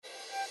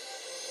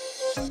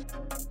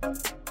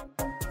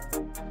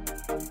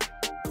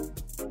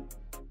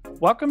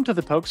Welcome to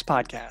the Pokes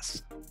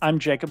Podcast. I'm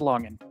Jacob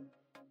Longan.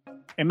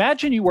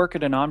 Imagine you work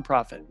at a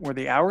nonprofit where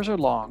the hours are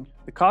long,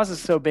 the cause is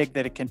so big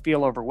that it can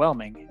feel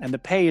overwhelming, and the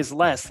pay is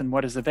less than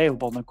what is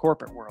available in the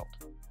corporate world.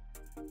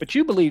 But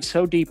you believe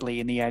so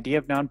deeply in the idea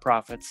of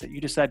nonprofits that you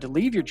decide to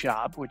leave your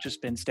job, which has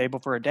been stable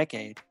for a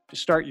decade, to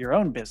start your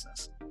own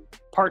business,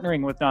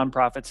 partnering with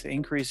nonprofits to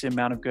increase the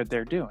amount of good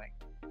they're doing.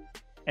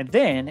 And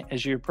then,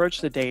 as you approach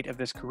the date of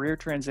this career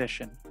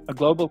transition, a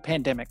global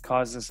pandemic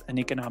causes an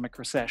economic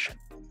recession.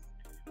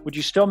 Would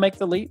you still make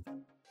the leap?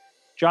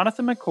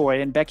 Jonathan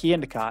McCoy and Becky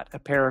Endicott, a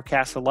pair of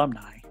CAS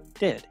alumni,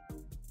 did.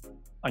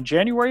 On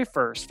January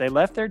 1st, they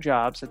left their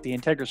jobs at the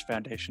Integris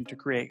Foundation to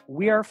create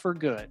We Are for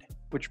Good,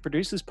 which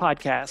produces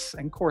podcasts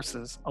and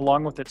courses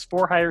along with its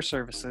for-hire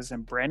services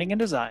in branding and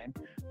design,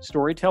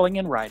 storytelling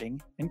and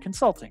writing, and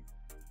consulting.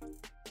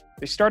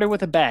 They started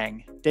with a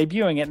bang,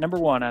 debuting at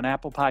 #1 on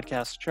Apple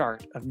Podcasts'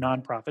 chart of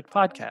nonprofit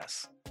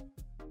podcasts.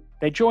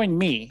 They joined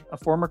me, a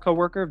former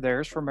coworker of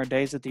theirs from our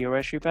days at the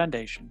OSU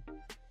Foundation,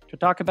 to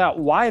talk about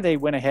why they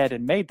went ahead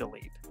and made the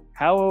leap,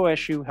 how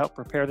OSU helped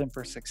prepare them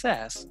for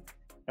success,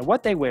 and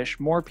what they wish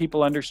more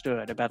people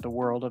understood about the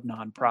world of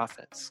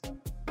nonprofits.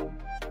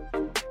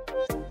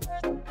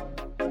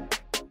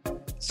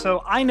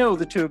 So I know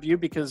the two of you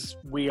because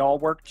we all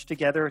worked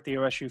together at the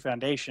OSU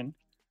Foundation,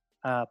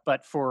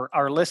 but for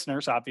our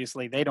listeners,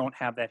 obviously, they don't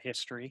have that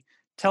history.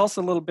 Tell us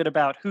a little bit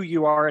about who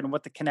you are and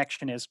what the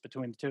connection is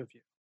between the two of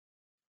you.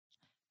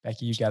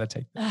 Becky, you got to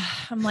take this.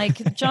 I'm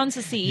like, John's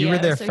the CEO. You were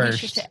there so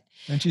first.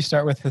 Don't you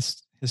start with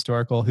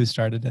historical, who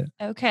started it?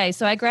 Okay,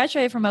 so I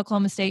graduated from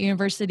Oklahoma State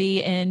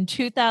University in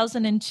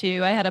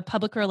 2002. I had a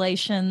public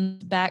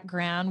relations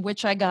background,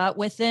 which I got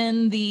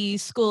within the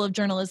School of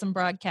Journalism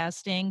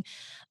Broadcasting.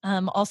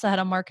 Also had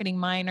a marketing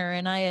minor,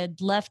 and I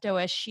had left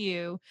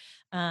OSU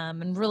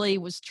and really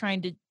was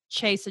trying to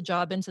chase a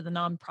job into the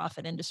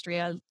nonprofit industry.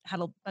 I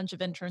had a bunch of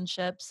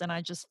internships, and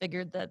I just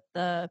figured that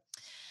the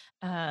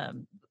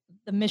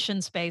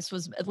mission space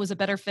was a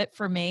better fit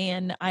for me.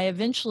 And I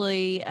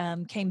eventually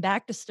came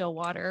back to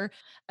Stillwater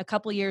a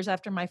couple years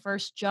after my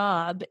first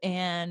job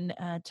and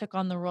took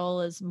on the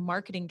role as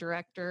marketing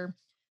director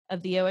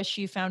of the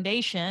OSU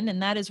Foundation.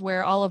 And that is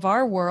where all of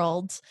our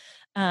worlds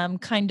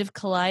kind of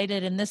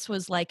collided. And this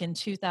was like in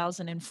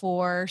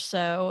 2004.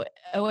 So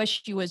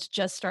OSU was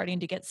just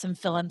starting to get some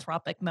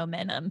philanthropic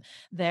momentum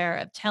there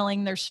of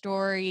telling their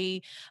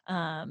story.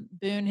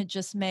 Boone had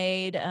just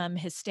made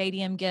his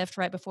stadium gift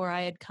right before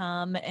I had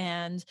come.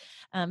 And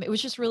it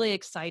was just really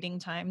exciting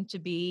time to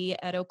be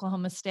at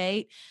Oklahoma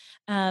State.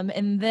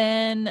 And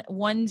then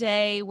one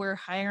day we're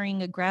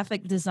hiring a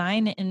graphic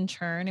design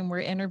intern and we're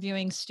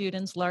interviewing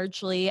students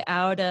largely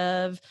out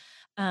of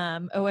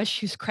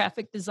OSU's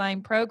graphic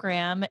design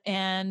program.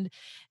 And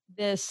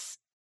this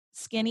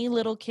skinny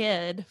little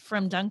kid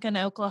from Duncan,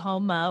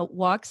 Oklahoma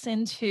walks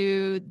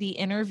into the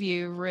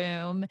interview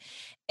room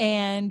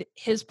and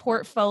his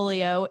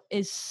portfolio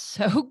is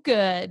so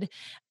good.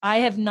 I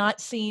have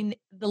not seen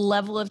the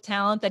level of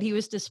talent that he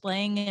was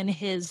displaying in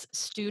his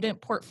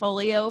student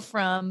portfolio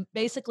from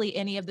basically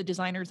any of the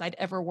designers I'd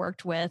ever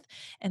worked with.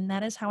 And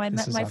that is how I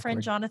met my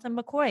friend Jonathan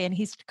McCoy. And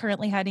he's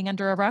currently hiding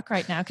under a rock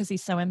right now because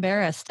he's so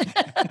embarrassed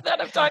that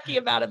I'm talking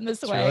about him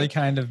this way. It's really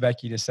kind of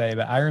Becky to say,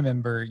 but I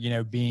remember,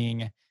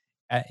 being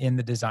in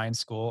the design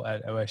school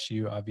at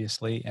OSU,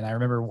 obviously. And I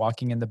remember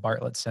walking in the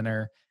Bartlett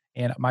Center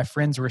and my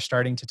friends were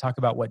starting to talk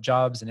about what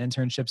jobs and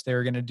internships they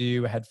were going to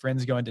do. I had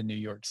friends going to New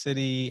York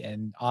City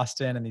and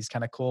Austin and these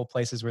kind of cool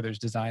places where there's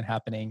design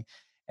happening.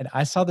 And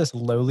I saw this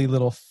lowly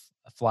little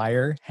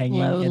flyer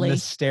hanging in the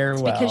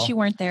stairwell. It's because you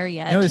weren't there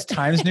yet. It was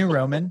Times New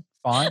Roman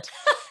font.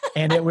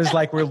 And it was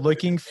like, we're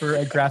looking for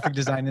a graphic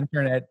design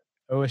intern at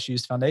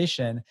OSU's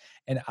foundation.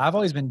 And I've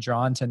always been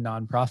drawn to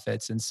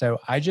nonprofits. And so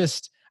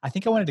I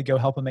think I wanted to go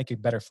help them make a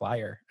better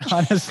flyer,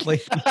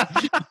 honestly.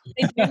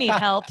 They do need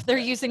help. They're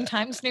using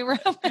Times New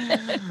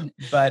Roman.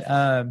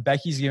 But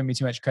Becky's giving me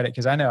too much credit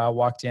because I know I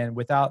walked in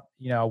without,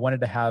 I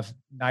wanted to have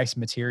nice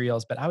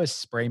materials, but I was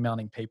spray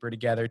mounting paper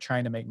together,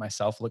 trying to make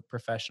myself look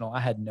professional. I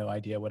had no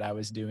idea what I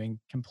was doing,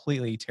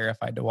 completely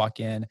terrified to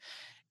walk in.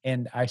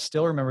 And I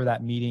still remember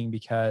that meeting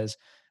because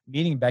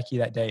meeting Becky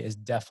that day is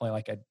definitely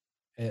like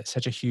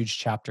such a huge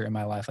chapter in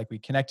my life. Like we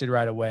connected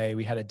right away.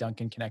 We had a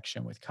Duncan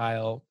connection with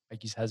Kyle.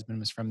 Becky's husband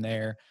was from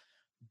there,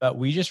 but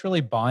we just really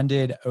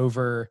bonded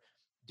over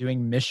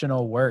doing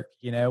missional work,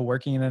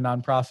 working in a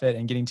nonprofit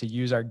and getting to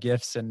use our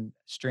gifts and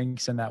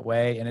strengths in that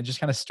way. And it just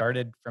kind of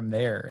started from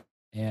there.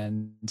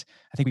 And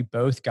I think we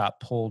both got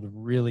pulled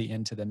really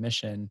into the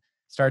mission,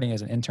 starting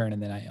as an intern.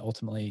 And then I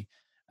ultimately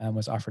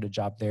was offered a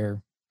job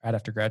there right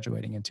after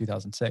graduating in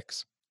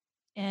 2006.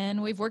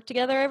 And we've worked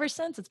together ever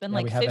since. It's been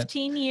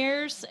 15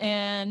 years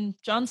and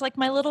John's like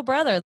my little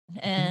brother.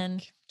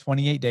 And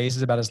 28 days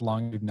is about as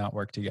long as we've not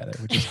worked together,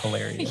 which is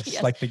hilarious.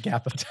 Yes. Like the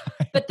gap of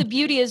time. But the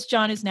beauty is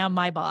John is now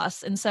my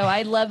boss. And so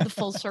I love the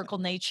full circle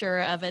nature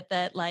of it,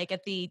 that like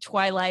at the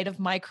twilight of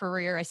my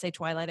career, I say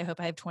twilight, I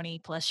hope I have 20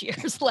 plus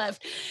years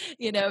left.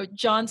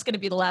 John's going to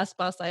be the last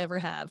boss I ever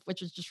have,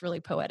 which is just really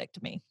poetic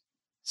to me.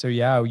 So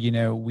yeah,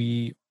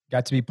 we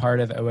got to be part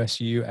of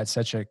OSU at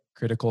such a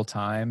critical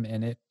time.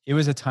 And it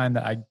was a time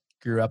that I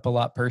grew up a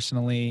lot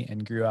personally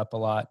and grew up a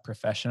lot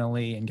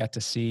professionally and got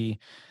to see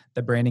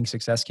the branding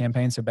success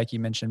campaign. So Becky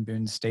mentioned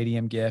Boone's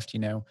stadium gift,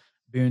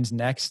 Boone's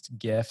next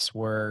gifts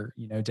were,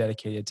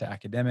 dedicated to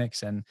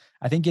academics. And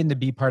I think getting to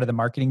be part of the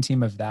marketing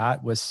team of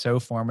that was so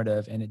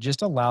formative. And it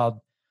just allowed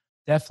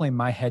definitely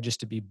my head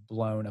just to be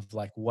blown of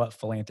like what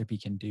philanthropy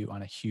can do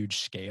on a huge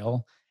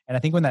scale. And I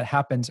think when that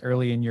happens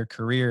early in your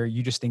career,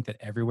 you just think that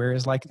everywhere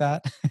is like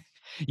that.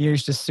 You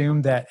just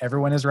assume that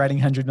everyone is writing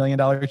 $100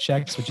 million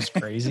checks, which is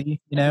crazy.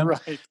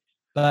 Right.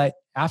 But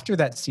after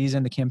that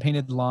season, the campaign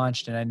had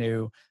launched, and I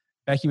knew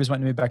Becky was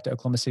wanting to move back to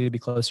Oklahoma City to be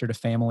closer to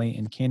family.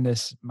 And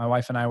Candace, my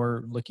wife, and I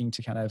were looking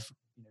to kind of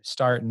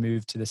start and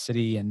move to the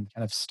city and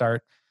kind of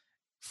start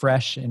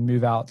fresh and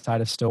move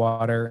outside of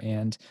Stillwater.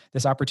 And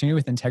this opportunity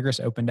with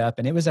Integris opened up,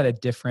 and it was at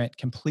a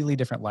completely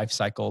different life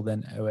cycle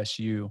than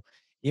OSU.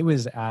 It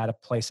was at a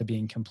place of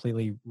being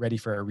completely ready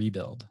for a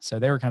rebuild. So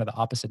they were kind of the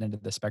opposite end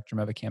of the spectrum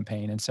of a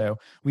campaign. And so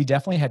we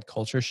definitely had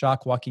culture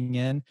shock walking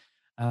in,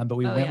 but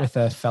we Oh, went yeah. with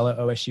a fellow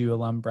OSU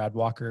alum, Brad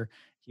Walker.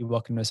 He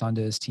welcomed us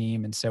onto his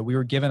team. And so we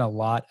were given a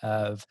lot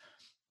of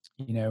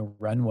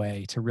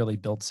runway to really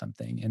build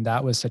something. And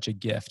that was such a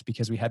gift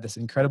because we had this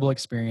incredible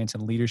experience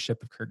and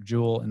leadership of Kirk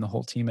Jewell and the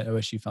whole team at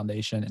OSU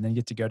Foundation. And then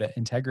get to go to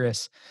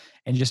Integris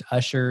and just try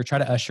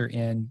to usher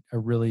in a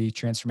really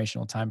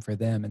transformational time for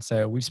them. And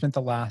so we've spent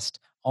the last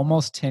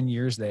almost 10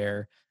 years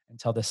there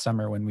until this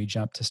summer when we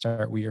jumped to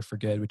start We Are for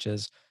Good, which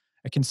is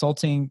a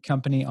consulting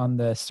company on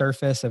the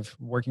surface of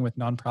working with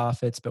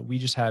nonprofits, but we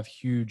just have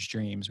huge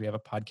dreams. We have a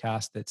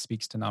podcast that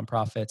speaks to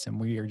nonprofits,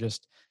 and we are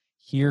just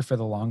here for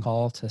the long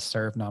haul to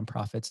serve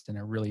nonprofits in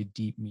a really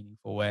deep,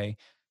 meaningful way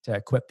to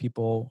equip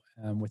people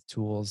with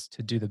tools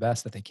to do the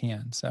best that they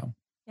can. So,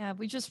 Yeah,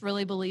 we just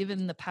really believe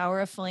in the power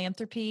of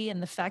philanthropy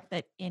and the fact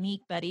that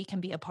anybody can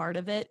be a part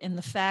of it. And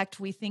the fact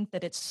we think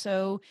that it's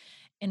so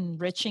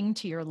enriching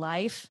to your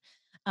life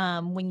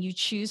when you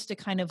choose to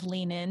kind of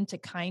lean into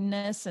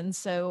kindness. And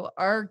so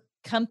our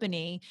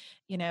company,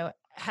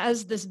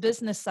 has this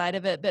business side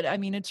of it, but I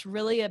mean, it's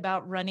really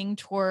about running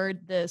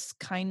toward this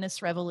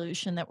kindness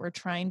revolution that we're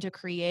trying to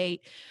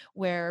create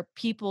where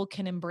people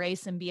can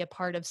embrace and be a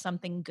part of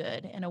something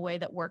good in a way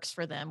that works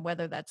for them,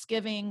 whether that's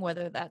giving,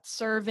 whether that's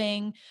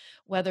serving,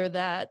 whether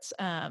that's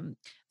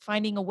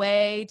finding a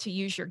way to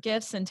use your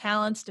gifts and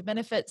talents to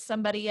benefit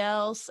somebody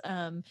else.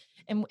 And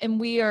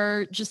we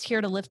are just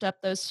here to lift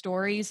up those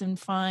stories and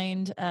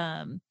find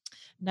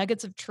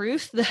nuggets of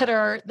truth that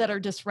are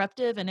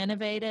disruptive and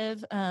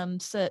innovative.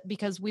 So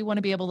because we want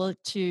to be able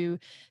to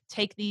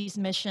take these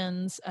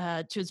missions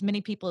to as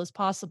many people as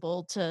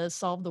possible to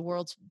solve the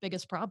world's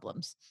biggest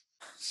problems.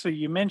 So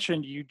you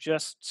mentioned you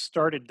just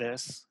started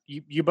this.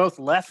 You both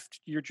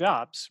left your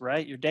jobs,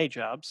 right? Your day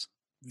jobs.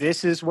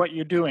 This is what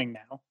you're doing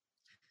now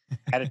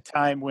at a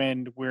time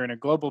when we're in a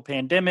global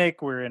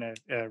pandemic, we're in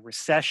a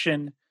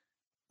recession.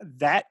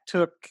 That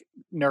took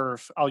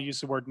nerve. I'll use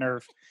the word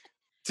nerve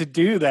to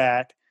do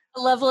that.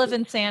 A level of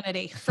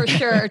insanity for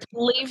sure. To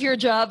leave your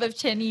job of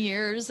 10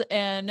 years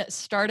and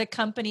start a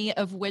company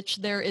of which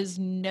there is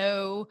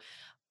no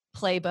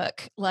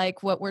playbook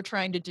like what we're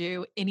trying to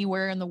do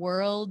anywhere in the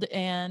world.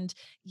 And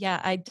yeah,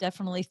 I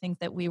definitely think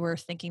that we were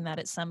thinking that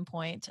at some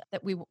point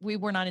that we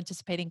were not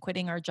anticipating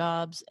quitting our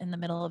jobs in the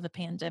middle of a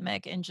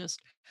pandemic and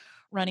just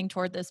running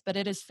toward this, but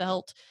it has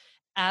felt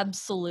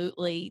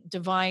absolutely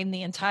divine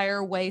the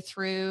entire way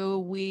through.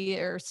 We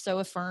are so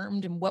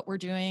affirmed in what we're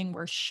doing.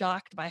 We're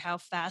shocked by how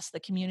fast the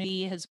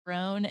community has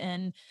grown.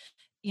 And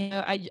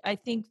I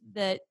think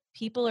that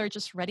people are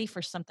just ready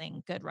for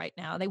something good right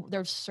now.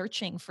 They're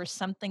searching for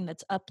something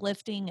that's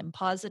uplifting and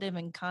positive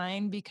and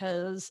kind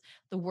because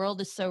the world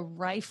is so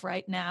rife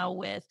right now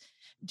with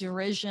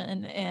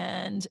derision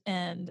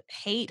and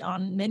hate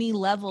on many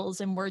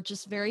levels, and we're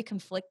just very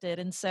conflicted.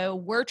 And so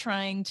we're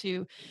trying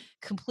to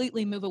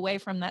completely move away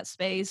from that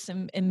space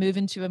and move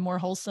into a more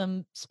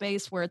wholesome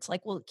space where it's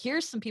like, well,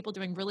 here's some people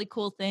doing really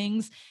cool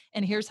things,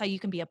 and here's how you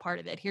can be a part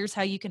of it. Here's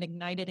how you can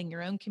ignite it in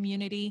your own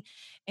community.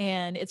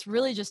 And it's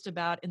really just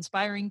about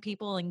inspiring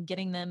people and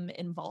getting them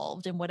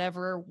involved in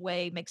whatever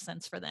way makes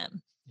sense for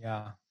them.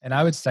 yeah. And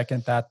I would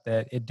second that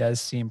it does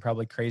seem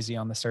probably crazy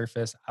on the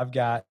surface. I've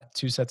got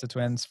 2 sets of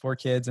twins, 4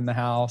 kids in the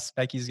house.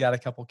 Becky's got a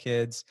couple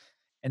kids.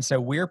 And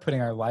so we're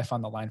putting our life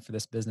on the line for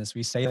this business.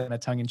 We say it in a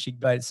tongue in cheek,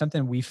 but it's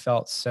something we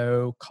felt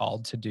so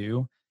called to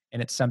do.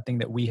 And it's something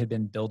that we had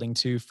been building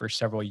to for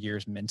several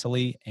years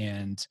mentally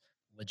and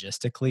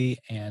logistically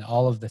and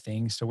all of the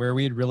things to where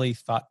we had really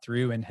thought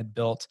through and had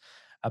built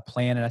a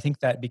plan. And I think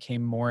that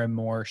became more and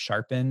more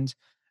sharpened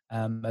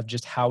of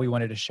just how we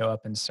wanted to show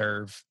up and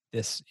serve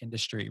this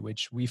industry,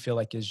 which we feel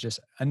like is just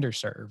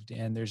underserved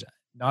and there's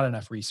not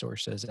enough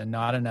resources and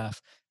not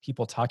enough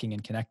people talking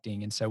and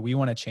connecting. And so we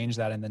want to change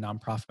that in the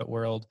nonprofit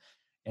world.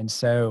 And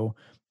so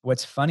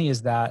what's funny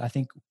is that I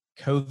think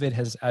COVID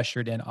has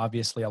ushered in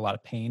obviously a lot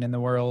of pain in the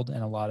world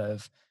and a lot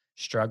of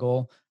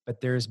struggle, but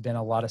there's been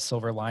a lot of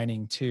silver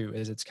lining too,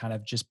 is it's kind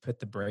of just put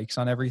the brakes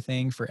on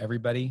everything for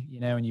everybody,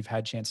 and you've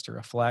had a chance to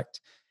reflect.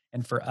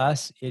 And for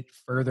us, it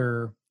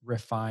further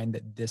refined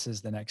that this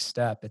is the next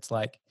step. It's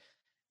like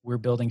we're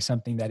building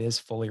something that is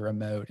fully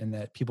remote and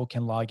that people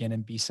can log in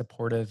and be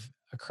supportive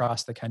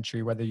across the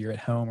country, whether you're at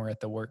home or at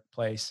the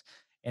workplace.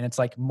 And it's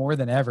like more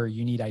than ever,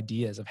 you need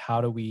ideas of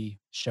how do we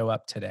show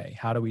up today?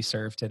 How do we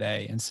serve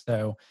today? And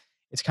so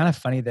it's kind of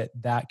funny that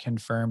that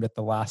confirmed at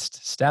the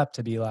last step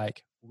to be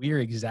like, we're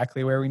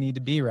exactly where we need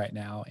to be right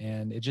now.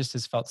 And it just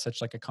has felt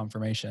such like a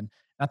confirmation.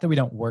 Not that we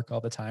don't work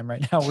all the time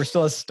right now. We're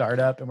still a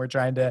startup and we're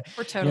trying to,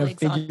 We're totally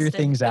figure exhausted,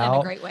 things but in a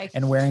out great way.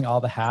 and wearing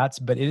all the hats,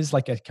 but it is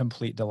like a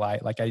complete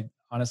delight. Like I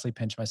honestly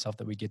pinch myself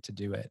that we get to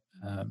do it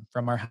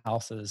from our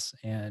houses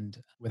and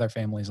with our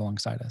families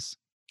alongside us.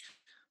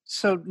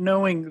 So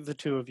knowing the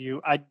two of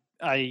you,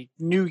 I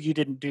knew you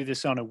didn't do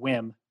this on a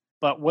whim,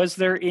 but was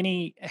there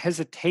any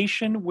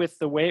hesitation with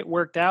the way it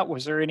worked out?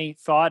 Was there any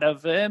thought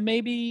of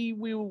maybe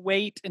we will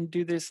wait and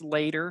do this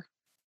later?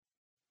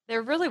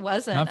 There really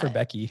wasn't. Not for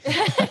Becky.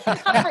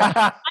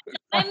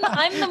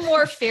 I'm the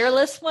more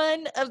fearless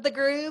one of the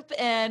group,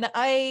 and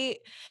I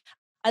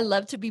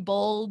love to be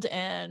bold,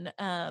 and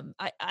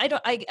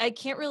I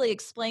can't really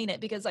explain it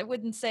because I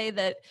wouldn't say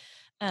that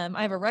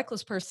I have a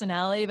reckless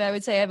personality, but I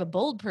would say I have a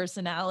bold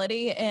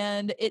personality,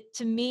 and it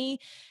to me,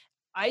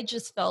 I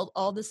just felt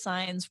all the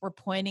signs were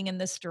pointing in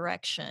this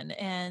direction,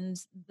 and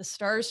the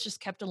stars just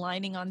kept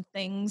aligning on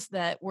things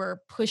that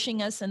were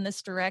pushing us in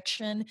this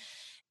direction.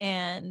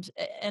 And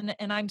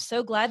I'm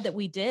so glad that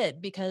we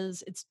did,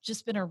 because it's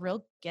just been a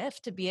real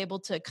gift to be able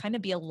to kind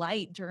of be a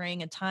light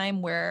during a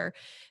time where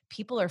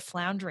people are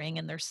floundering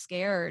and they're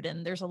scared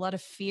and there's a lot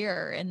of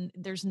fear and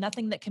there's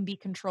nothing that can be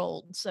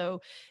controlled. So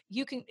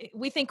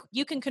we think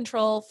you can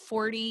control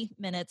 40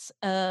 minutes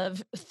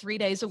of 3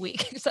 days a week,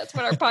 because that's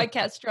what our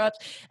podcast drops,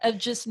 of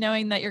just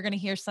knowing that you're going to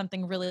hear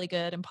something really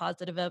good and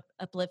positive,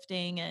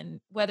 uplifting,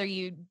 and whether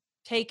you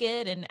take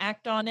it and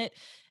act on it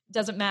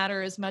doesn't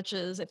matter as much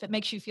as if it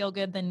makes you feel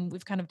good, then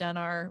we've done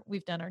our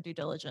due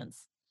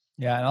diligence.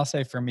 Yeah. And I'll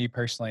say for me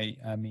personally,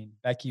 I mean,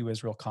 Becky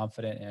was real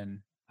confident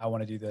in, I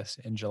want to do this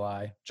in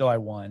July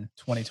 1,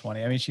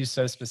 2020. I mean, she's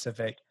so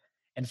specific.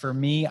 And for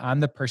me, I'm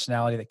the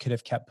personality that could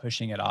have kept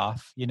pushing it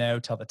off,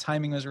 till the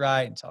timing was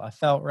right, until I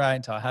felt right,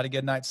 until I had a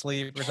good night's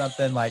sleep or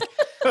something. Like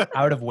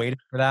I would have waited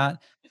for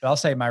that. But I'll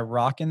say my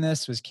rock in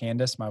this was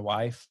Candace, my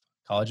wife,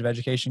 College of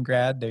Education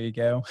grad. There you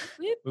go.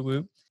 Woo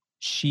woo.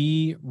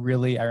 She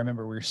really, I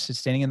remember we were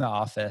standing in the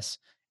office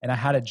and I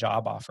had a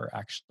job offer,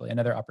 actually,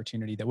 another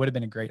opportunity that would have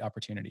been a great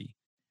opportunity.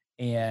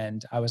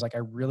 And I was like, I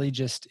really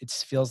just, it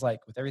feels like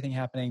with everything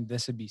happening,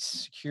 this would be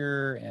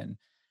secure and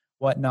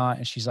whatnot.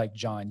 And she's like,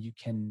 John, you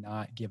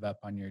cannot give up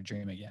on your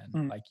dream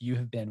again. Like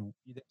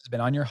it's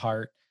been on your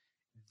heart.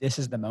 This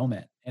is the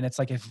moment. And it's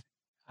like, if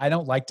I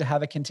don't like to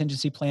have a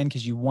contingency plan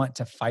because you want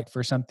to fight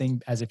for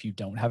something as if you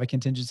don't have a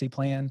contingency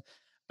plan,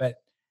 but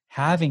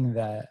having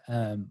that,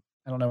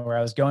 I don't know where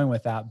I was going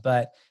with that,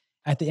 but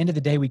at the end of the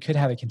day, we could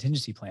have a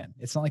contingency plan.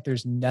 It's not like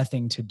there's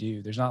nothing to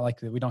do. There's not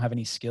like we don't have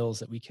any skills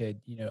that we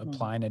could,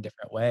 apply in a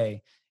different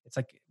way. It's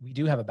like we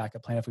do have a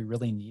backup plan if we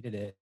really needed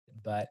it,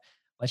 but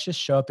let's just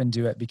show up and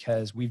do it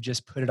because we've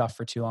just put it off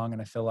for too long.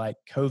 And I feel like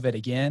COVID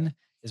again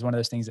is one of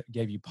those things that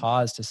gave you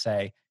pause to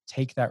say,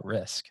 take that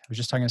risk. I was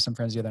just talking to some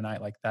friends the other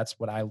night. Like that's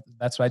what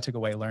I took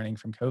away learning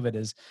from COVID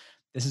is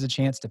this is a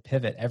chance to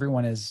pivot.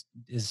 Everyone is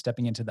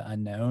stepping into the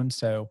unknown.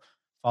 So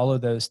follow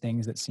those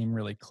things that seem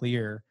really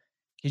clear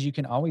because you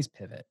can always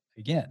pivot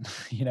again.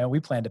 We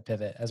plan to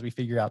pivot as we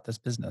figure out this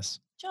business.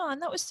 John,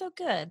 that was so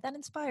good. That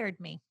inspired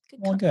me.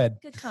 Good.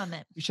 Good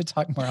comment. We should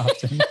talk more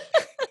often.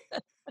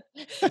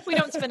 We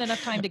don't spend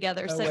enough time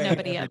together, so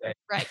nobody ever.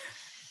 Right.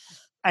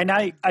 And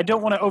I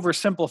don't want to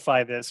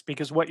oversimplify this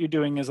because what you're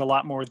doing is a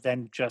lot more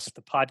than just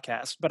the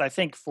podcast. But I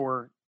think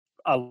for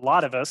a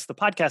lot of us, the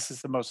podcast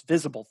is the most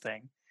visible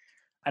thing.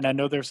 And I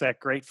know there's that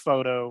great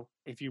photo,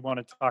 if you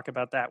want to talk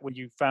about that, when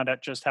you found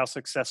out just how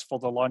successful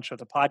the launch of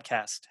the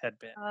podcast had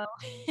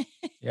been.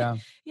 Yeah.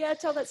 Yeah,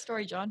 tell that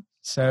story, John.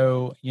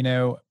 So,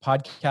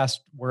 podcast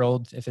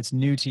world, if it's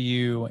new to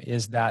you,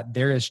 is that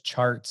there is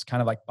charts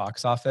kind of like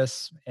box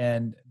office.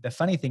 And the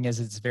funny thing is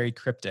it's very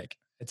cryptic.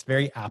 It's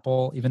very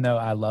Apple, even though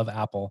I love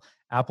Apple.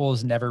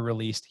 Apple's never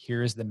released,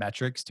 here's the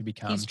metrics to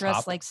become He's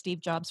dressed top. Like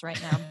Steve Jobs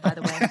right now, by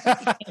the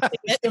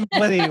way.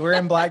 Simplicity. We're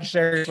in black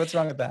shirts. What's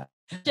wrong with that?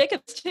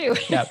 Jacob's too.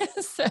 Yep.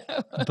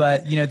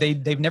 But,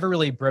 they've never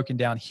really broken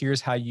down,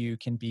 here's how you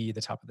can be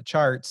the top of the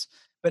charts.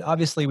 But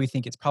obviously we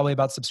think it's probably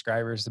about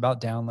subscribers, about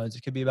downloads.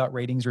 It could be about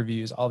ratings,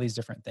 reviews, all these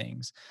different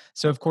things.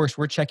 So of course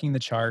we're checking the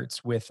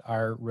charts with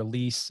our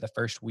release the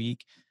first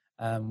week.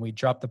 We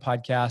dropped the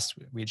podcast.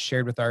 We had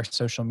shared with our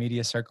social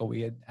media circle.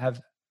 We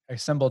have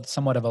assembled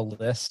somewhat of a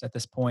list at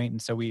this point.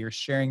 And so we were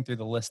sharing through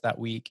the list that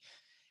week.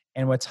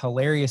 And what's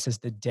hilarious is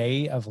the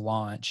day of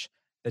launch,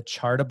 the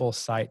Chartable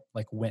site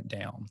went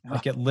down.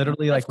 Like it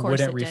literally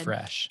wouldn't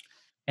refresh.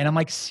 And I'm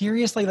like,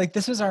 seriously,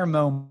 this is our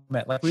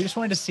moment. We just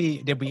wanted to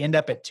see, did we end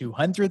up at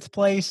 200th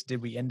place?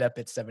 Did we end up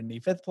at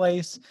 75th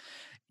place?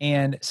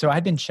 And so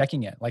I'd been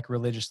checking it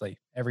religiously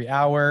every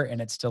hour and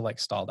it's still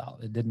stalled out.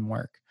 It didn't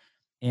work.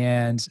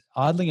 And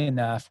oddly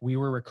enough, we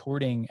were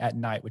recording at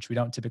night, which we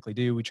don't typically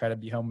do. We try to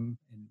be home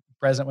and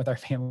present with our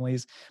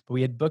families, but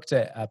we had booked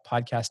a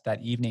podcast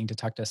that evening to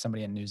talk to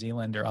somebody in New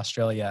Zealand or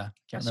Australia.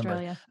 Can't remember.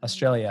 Australia.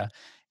 Australia.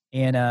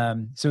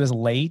 And so it was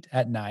late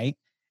at night.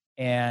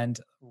 And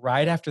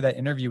right after that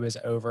interview was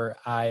over,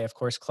 I, of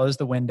course, closed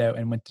the window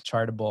and went to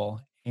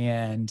Chartable,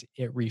 and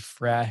it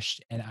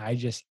refreshed. And I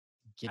just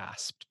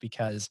gasped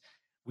because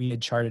we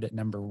had charted at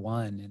number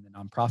one in the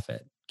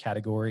nonprofit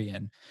category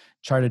and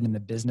charted in the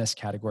business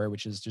category,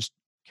 which is just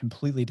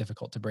completely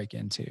difficult to break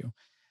into.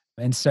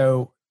 And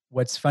so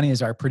what's funny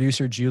is our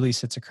producer, Julie,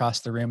 sits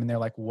across the room and they're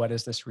like, what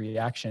is this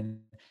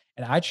reaction?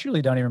 And I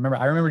truly don't even remember.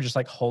 I remember just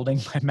like holding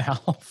my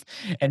mouth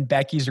and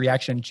Becky's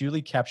reaction.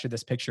 Julie captured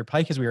this picture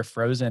probably because we were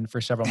frozen for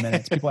several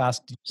minutes. People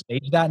asked, did you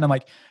stage that? And I'm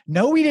like,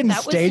 no, we didn't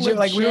stage it.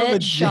 Like we were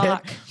legit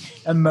shock.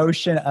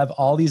 Emotion of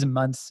all these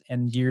months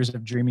and years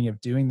of dreaming of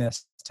doing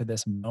this to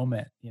this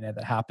moment,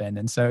 that happened.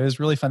 And so it was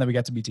really fun that we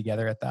got to be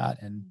together at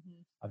that. And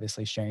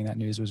obviously sharing that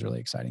news was really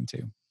exciting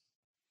too.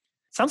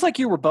 Sounds like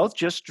you were both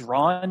just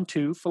drawn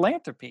to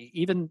philanthropy,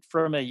 even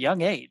from a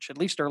young age, at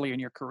least early in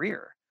your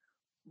career.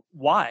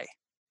 Why?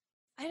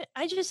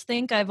 I just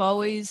think I've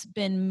always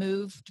been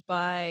moved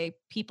by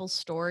people's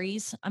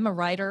stories. I'm a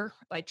writer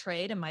by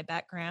trade and my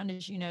background,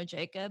 as you know,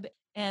 Jacob.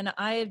 And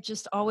I have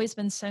just always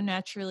been so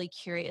naturally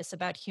curious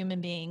about human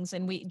beings.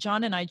 And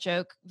John and I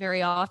joke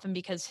very often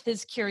because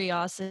his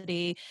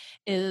curiosity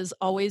is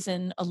always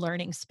in a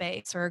learning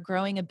space or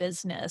growing a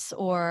business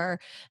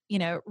or,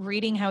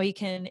 reading how he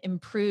can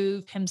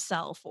improve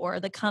himself or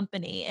the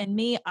company. And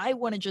me, I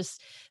want to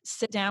just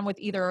sit down with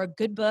either a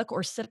good book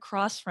or sit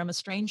across from a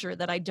stranger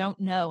that I don't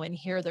know and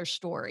hear their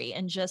story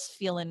and just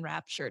feel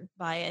enraptured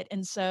by it.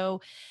 And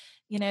so,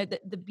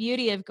 the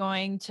beauty of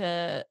going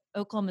to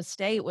Oklahoma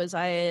State was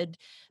I had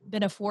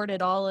been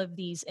afforded all of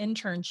these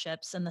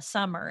internships in the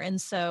summer. And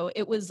so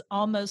it was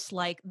almost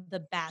like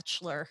The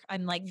Bachelor.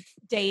 I'm like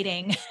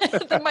dating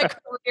my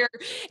career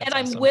and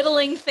I'm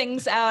whittling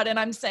things out and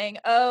I'm saying,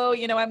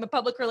 I'm a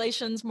public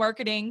relations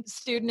marketing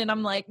student. And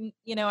I'm like,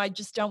 I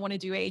just don't want to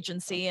do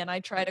agency. And I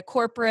tried a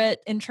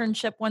corporate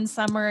internship one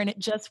summer and it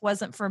just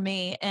wasn't for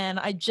me. And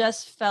I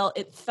just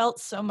it felt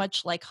so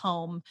much like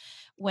home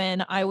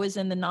when I was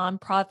in the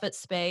nonprofit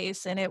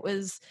space. And it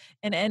was,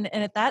 and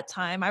at that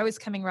time I was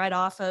coming right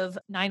off of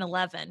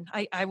 9/11.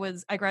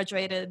 I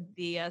graduated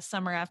the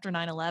summer after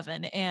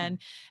 9/11 and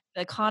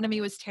the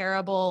economy was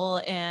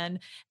terrible. And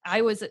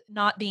I was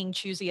not being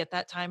choosy at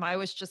that time. I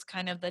was just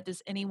kind of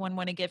does anyone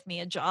want to give me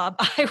a job?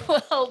 I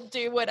will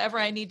do whatever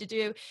I need to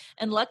do.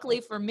 And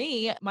luckily for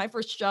me, my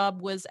first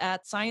job was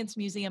at Science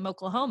Museum,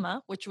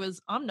 Oklahoma, which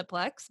was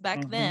Omniplex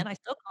back then. I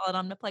still call it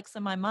Omniplex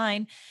in my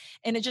mind.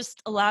 And it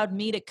just allowed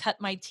me to cut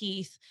my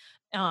teeth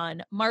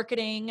on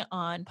marketing,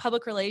 on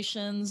public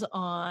relations,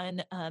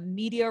 on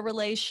media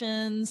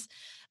relations.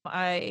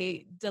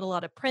 I did a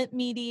lot of print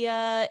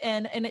media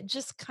and it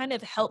just kind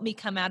of helped me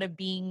come out of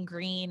being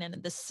green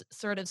and this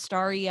sort of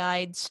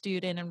starry-eyed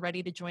student and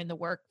ready to join the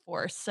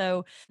workforce.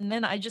 So, and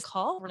then I just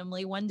called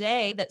randomly one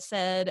day that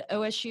said,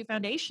 OSU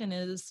Foundation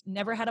has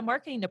never had a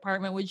marketing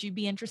department. Would you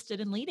be interested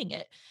in leading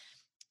it?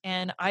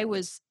 And I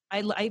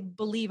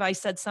believe I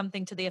said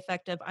something to the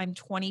effect of, I'm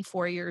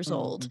 24 years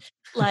old.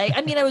 Like,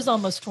 I mean, I was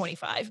almost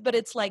 25, but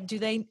it's like,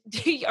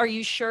 are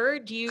you sure?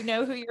 Do you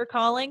know who you're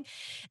calling?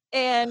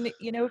 And,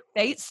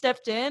 fate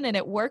stepped in and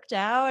it worked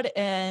out.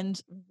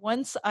 And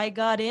once I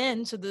got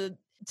into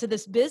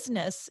this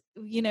business,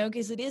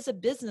 because it is a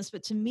business,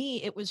 but to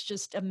me, it was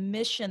just a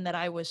mission that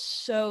I was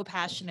so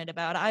passionate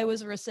about. I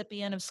was a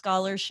recipient of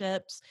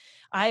scholarships.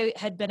 I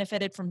had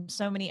benefited from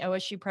so many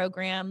OSU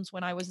programs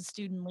when I was a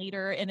student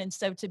leader. And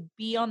so to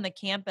be on the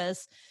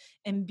campus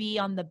and be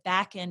on the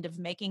back end of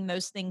making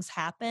those things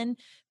happen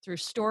through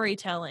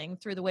storytelling,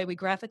 through the way we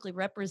graphically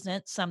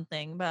represent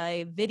something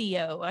by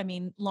video,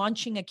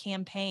 launching a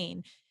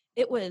campaign.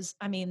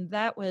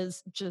 That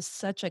was just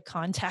such a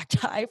contact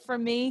high for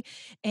me.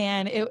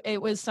 And it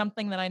was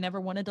something that I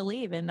never wanted to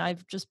leave. And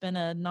I've just been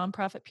a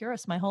nonprofit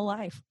purist my whole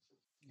life.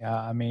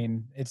 Yeah.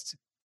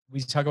 We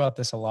talk about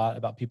this a lot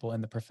about people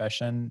in the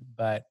profession,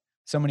 but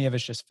so many of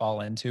us just fall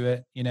into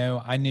it.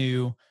 I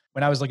knew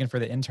when I was looking for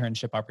the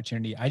internship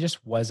opportunity, I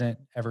just wasn't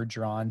ever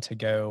drawn to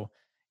go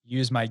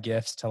use my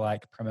gifts to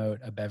like promote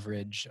a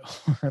beverage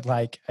or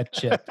like a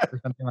chip or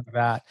something like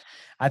that.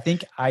 I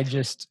think I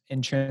just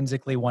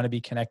intrinsically want to be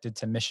connected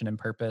to mission and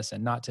purpose,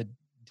 and not to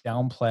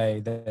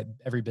downplay that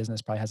every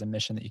business probably has a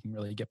mission that you can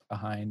really get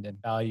behind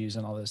and values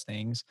and all those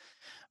things.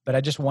 But I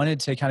just wanted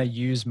to kind of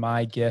use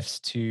my gifts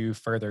to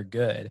further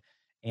good.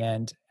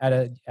 And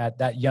at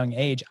that young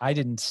age, I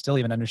didn't still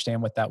even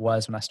understand what that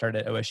was when I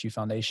started at OSU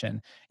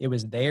Foundation. It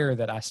was there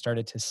that I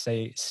started to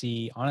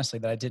see honestly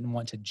that I didn't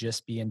want to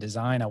just be in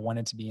design. I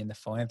wanted to be in the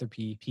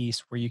philanthropy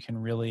piece where you can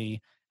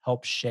really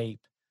help shape,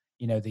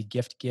 the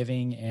gift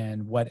giving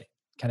and what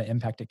kind of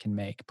impact it can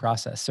make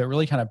process. So it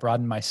really kind of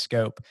broadened my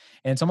scope.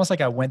 And it's almost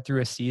like I went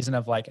through a season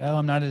of like, oh,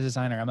 I'm not a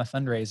designer, I'm a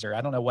fundraiser. I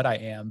don't know what I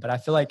am, but I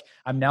feel like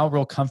I'm now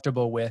real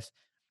comfortable with,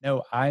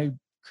 no, I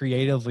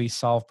creatively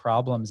solve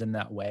problems in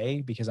that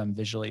way because I'm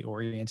visually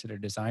oriented or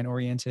design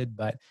oriented,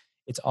 but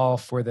it's all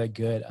for the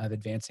good of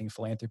advancing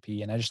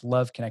philanthropy. And I just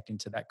love connecting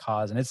to that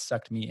cause, and it's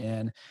sucked me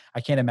in.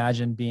 I can't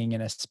imagine being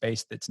in a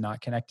space that's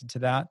not connected to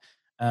that.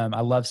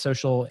 I love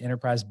social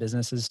enterprise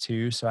businesses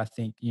too. So I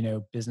think,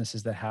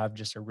 businesses that have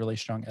just a really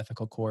strong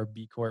ethical core,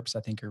 B Corps,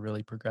 I think are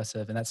really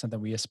progressive. And that's something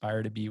we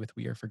aspire to be with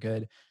We Are for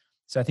Good.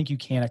 So I think you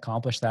can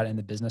accomplish that in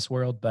the business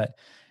world, but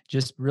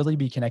just really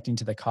be connecting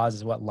to the cause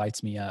is what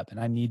lights me up. And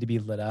I need to be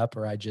lit up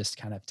or I just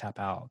kind of tap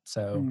out.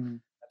 So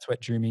Mm. that's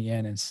what drew me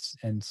in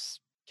and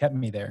kept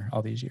me there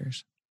all these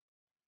years.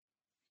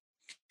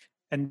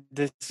 And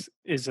this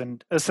is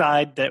an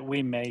aside that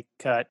we may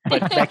cut,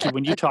 but Becky,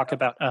 when you talk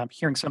about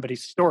hearing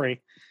somebody's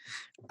story,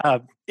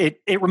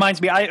 it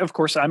reminds me. Of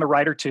course, I'm a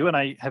writer too, and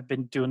I have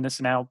been doing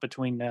this now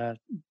between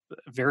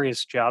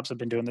various jobs. I've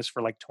been doing this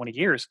for like 20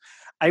 years.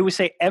 I always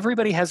say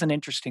everybody has an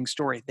interesting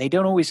story. They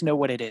don't always know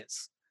what it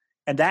is.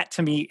 And that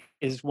to me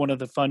is one of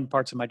the fun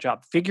parts of my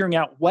job, figuring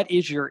out what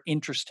is your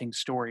interesting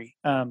story.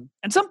 And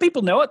some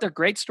people know it, they're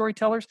great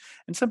storytellers.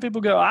 And some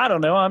people go, I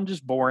don't know, I'm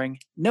just boring.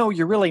 No,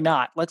 you're really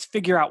not. Let's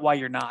figure out why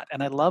you're not.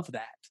 And I love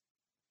that.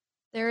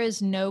 There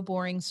is no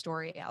boring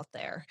story out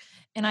there.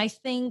 And I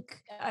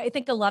think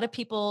a lot of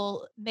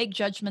people make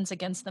judgments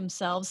against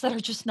themselves that are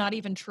just not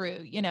even true.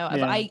 Yeah.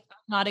 I'm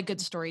not a good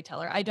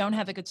storyteller. I don't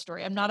have a good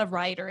story. I'm not a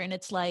writer. And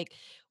it's like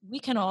we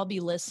can all be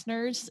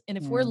listeners. And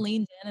if we're Mm,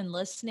 leaned in and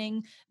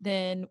listening,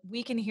 then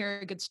we can hear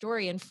a good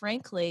story. And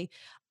frankly,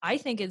 I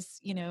think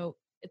it's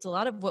a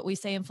lot of what we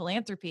say in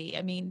philanthropy.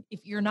 I mean,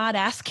 if you're not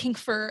asking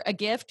for a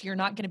gift, you're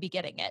not going to be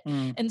getting it.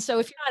 mm, And so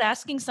if you're not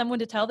asking someone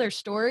to tell their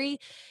story,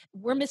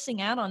 we're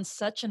missing out on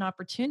such an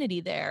opportunity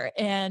there.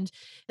 And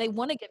they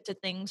want to give to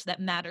things that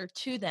matter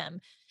to them.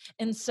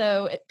 And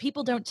so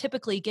people don't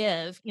typically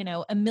give,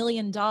 $1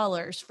 million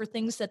for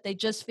things that they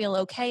just feel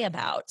okay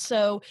about.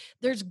 So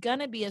there's going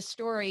to be a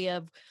story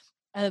of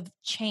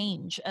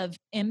change, of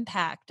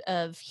impact,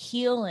 of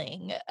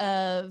healing,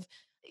 of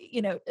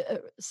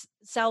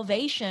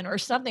salvation or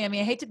something. I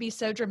mean, I hate to be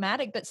so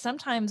dramatic, but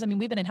sometimes, I mean,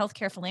 we've been in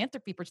healthcare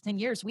philanthropy for 10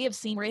 years. We have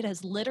seen where it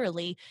has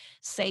literally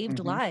saved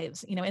mhm,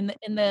 lives. In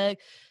the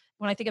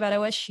when I think about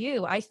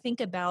OSU, I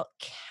think about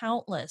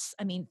countless,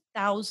 I mean,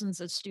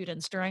 thousands of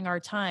students during our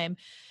time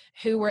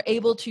who were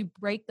able to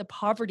break the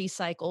poverty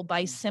cycle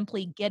by mm,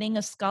 simply getting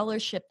a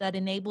scholarship that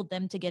enabled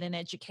them to get an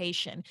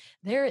education.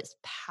 There is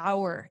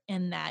power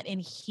in that, in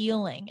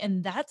healing.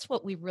 And that's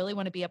what we really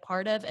want to be a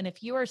part of. And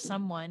if you are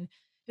someone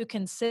who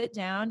can sit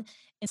down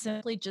and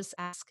simply just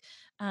ask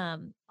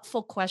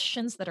full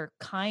questions that are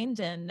kind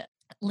and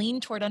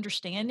lean toward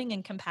understanding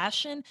and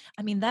compassion,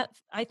 I mean, that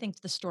I think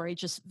the story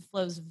just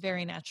flows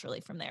very naturally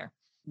from there.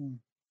 mm.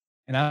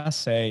 And I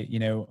say,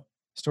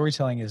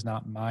 storytelling is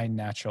not my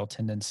natural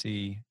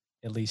tendency,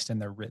 at least in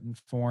the written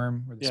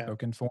form or the Yeah.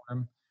 spoken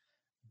form.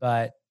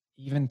 But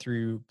even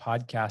through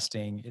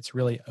podcasting, it's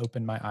really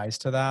opened my eyes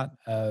to that.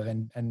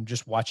 And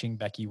just watching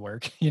Becky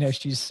work,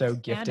 she's so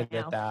Yeah, gifted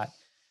at now. that.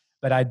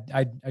 But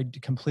I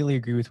completely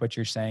agree with what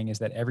you're saying is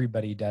that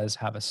everybody does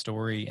have a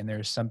story and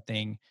there's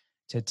something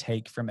to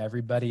take from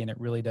everybody, and it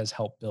really does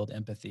help build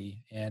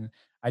empathy. And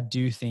I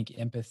do think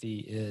empathy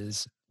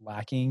is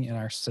lacking in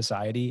our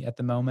society at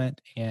the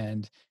moment.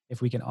 And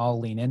if we can all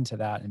lean into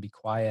that and be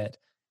quiet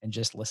and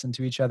just listen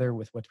to each other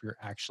with what we're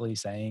actually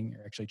saying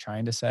or actually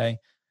trying to say,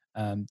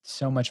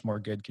 so much more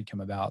good could come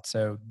about.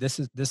 So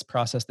this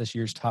process this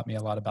year's taught me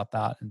a lot about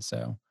that. And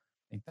so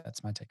I think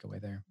that's my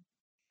takeaway there.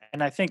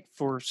 And I think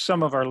for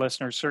some of our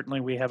listeners, certainly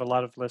we have a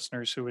lot of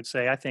listeners who would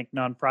say, I think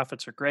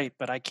nonprofits are great,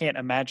 but I can't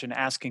imagine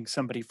asking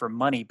somebody for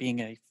money being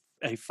a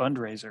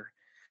fundraiser.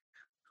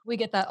 We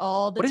get that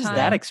all the What is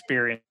that time.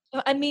 experience?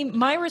 I mean,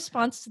 my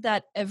response to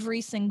that every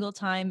single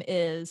time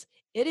is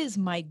it is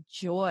my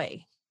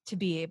joy to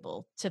be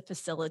able to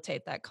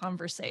facilitate that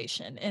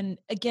conversation. And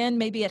again,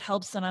 maybe it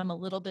helps that I'm a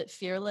little bit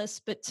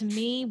fearless, but to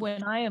me,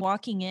 when I am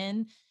walking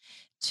in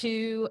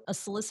to a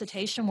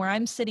solicitation where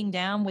I'm sitting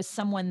down with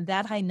someone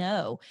that I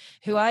know,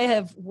 who I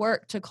have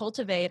worked to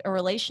cultivate a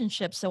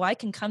relationship so I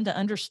can come to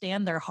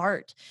understand their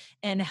heart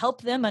and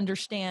help them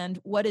understand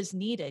what is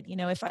needed.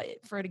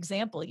 For an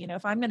example,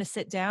 if I'm going to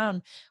sit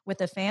down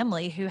with a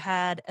family who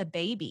had a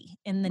baby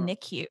in the Mm,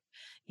 NICU,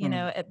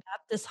 mm, at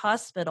Baptist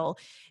Hospital,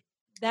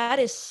 that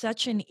is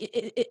such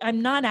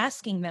I'm not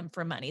asking them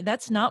for money.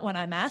 That's not what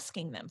I'm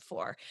asking them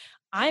for.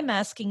 I'm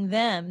asking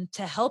them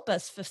to help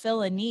us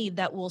fulfill a need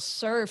that will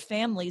serve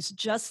families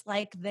just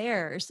like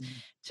theirs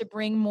mm, to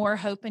bring more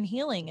hope and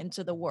healing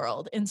into the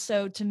world. And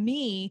so to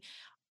me,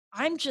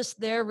 I'm just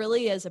there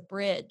really as a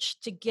bridge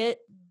to get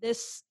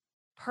this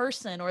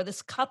person or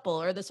this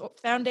couple or this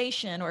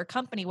foundation or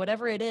company,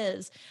 whatever it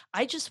is.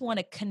 I just want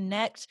to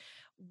connect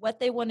what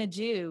they want to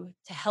do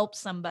to help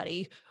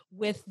somebody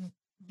with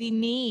the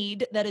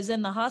need that is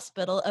in the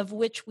hospital, of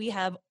which we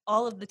have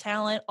all of the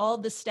talent, all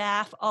of the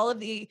staff, all of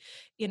the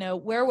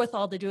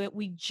wherewithal to do it.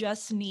 We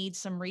just need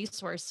some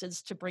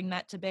resources to bring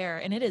that to bear,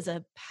 and it is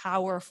a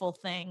powerful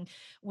thing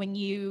when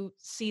you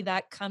see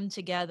that come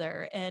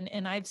together.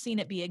 And I've seen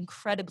it be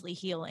incredibly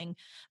healing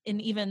in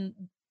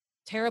even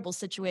terrible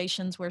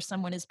situations where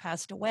someone has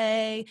passed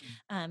away,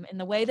 and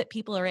the way that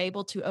people are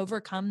able to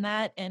overcome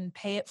that and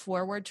pay it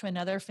forward to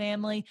another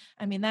family,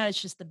 I mean, that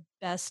is just the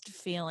best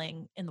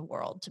feeling in the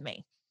world to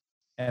me.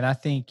 And I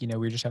think, we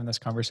were just having this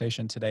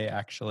conversation today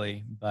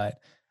actually, but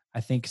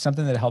I think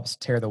something that helps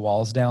tear the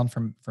walls down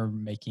from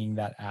making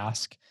that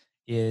ask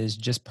is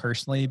just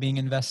personally being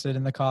invested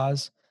in the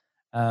cause.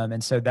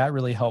 And so that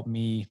really helped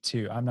me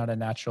too. I'm not a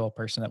natural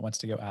person that wants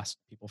to go ask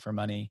people for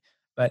money,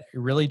 but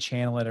really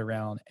channel it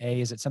around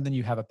is it something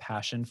you have a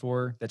passion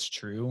for that's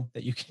true,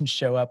 that you can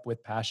show up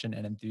with passion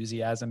and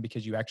enthusiasm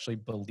because you actually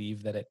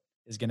believe that it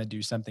is going to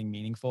do something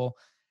meaningful.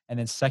 And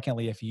then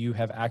secondly, if you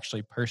have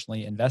actually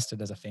personally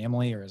invested as a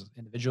family or as an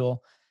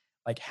individual,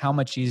 like how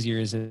much easier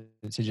is it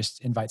to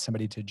just invite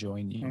somebody to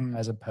join you Mm.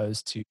 as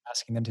opposed to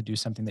asking them to do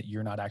something that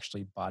you're not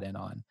actually bought in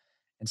on.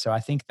 And so I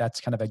think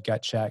that's kind of a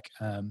gut check.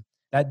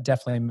 That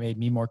definitely made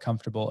me more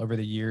comfortable over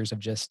the years of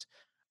just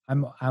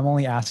I'm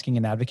only asking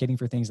and advocating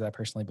for things that I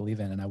personally believe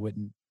in, and I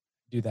wouldn't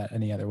do that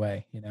any other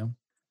way, you know?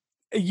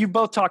 You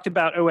both talked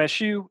about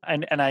OSU,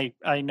 and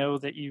I know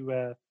that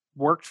you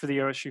worked for the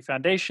OSU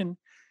Foundation.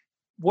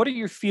 What are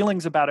your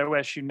feelings about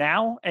OSU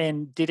now,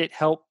 and did it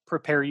help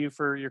prepare you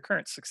for your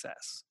current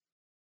success?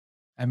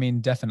 I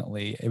mean,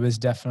 definitely. It was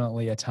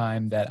definitely a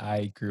time that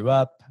I grew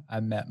up. I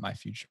met my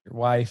future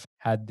wife,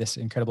 had this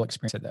incredible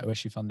experience at the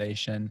OSU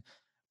Foundation.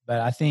 But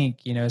I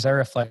think, as I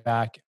reflect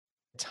back,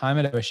 time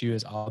at OSU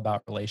is all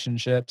about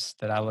relationships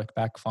that I look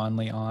back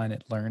fondly on.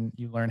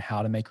 You learn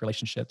how to make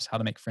relationships, how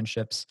to make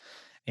friendships,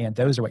 and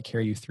those are what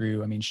carry you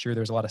through. I mean, sure,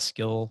 there's a lot of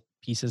skill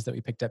pieces that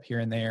we picked up here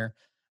and there,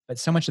 but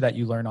so much of that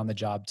you learn on the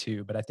job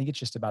too. But I think it's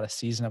just about a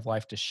season of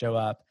life to show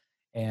up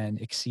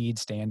and exceed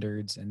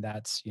standards, and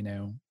that's,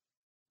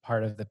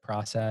 part of the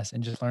process,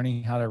 and just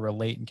learning how to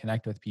relate and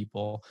connect with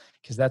people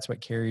because that's what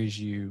carries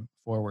you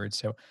forward.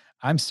 So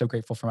I'm so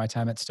grateful for my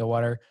time at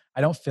Stillwater.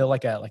 I don't feel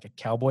like a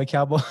cowboy.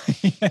 I'm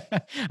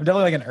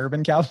definitely like an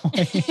urban cowboy.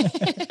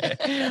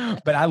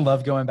 But I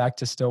love going back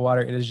to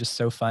Stillwater. It is just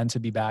so fun to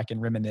be back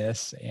and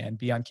reminisce and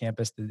be on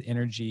campus. The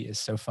energy is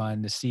so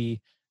fun to see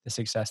the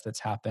success that's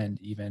happened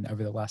even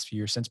over the last few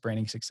years since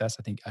branding success.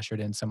 I think ushered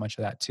in so much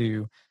of that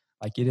too.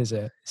 Like it is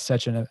a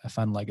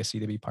fun legacy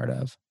to be part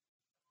of.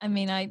 I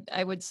mean,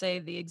 I would say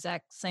the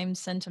exact same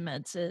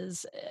sentiments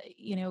is,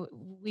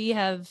 we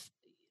have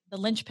the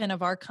linchpin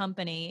of our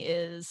company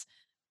is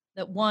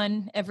that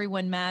one,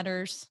 everyone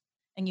matters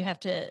and you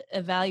have to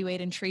evaluate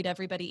and treat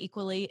everybody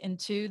equally. And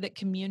two, that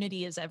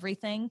community is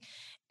everything.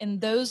 And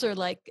those are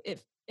like,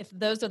 if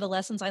those are the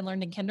lessons I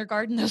learned in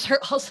kindergarten, those are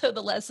also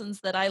the lessons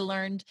that I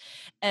learned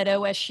at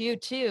OSU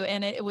too.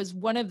 And it was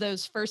one of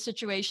those first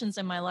situations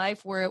in my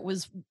life where it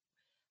was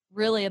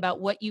really about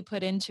what you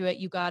put into it,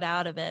 you got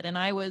out of it. And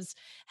I was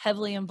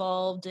heavily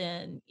involved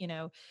in,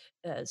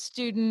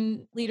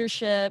 student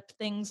leadership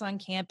things on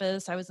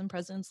campus. I was in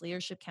President's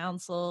Leadership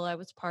Council. I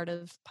was part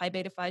of Pi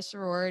Beta Phi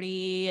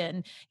sorority,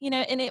 and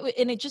and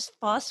it just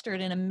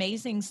fostered an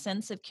amazing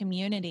sense of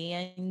community.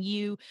 And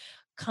you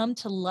come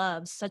to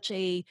love such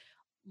a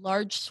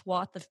large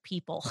swath of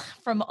people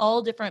from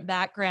all different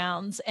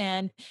backgrounds,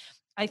 and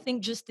I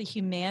think just the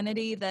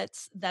humanity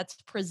that's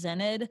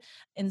presented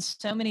in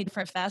so many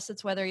different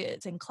facets, whether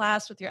it's in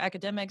class with your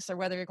academics or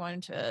whether you're going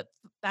to a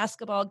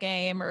basketball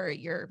game or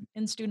you're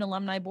in student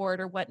alumni board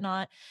or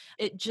whatnot,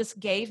 it just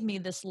gave me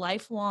this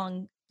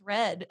lifelong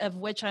thread of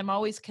which I'm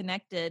always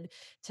connected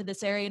to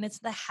this area. And it's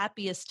the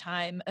happiest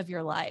time of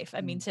your life.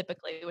 I mean, Mm.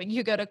 typically when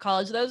you go to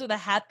college, those are the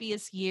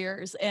happiest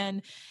years.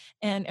 And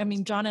I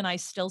mean, John and I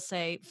still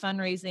say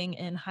fundraising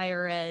in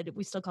higher ed,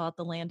 we still call it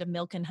the land of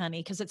milk and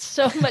honey because it's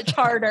so much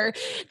harder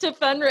to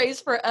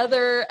fundraise for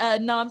other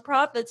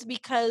nonprofits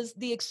because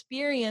the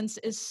experience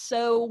is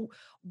so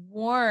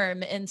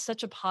warm and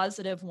such a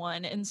positive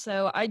one. And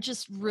so I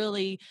just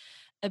really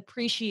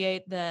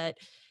appreciate that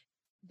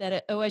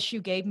at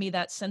OSU gave me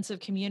that sense of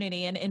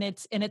community, and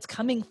it's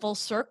coming full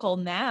circle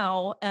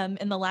now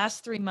in the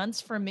last 3 months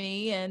for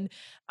me. And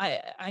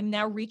I'm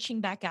now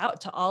reaching back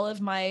out to all of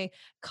my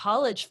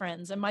college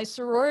friends and my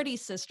sorority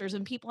sisters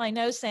and people I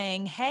know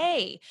saying,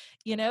 hey,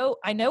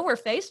 I know we're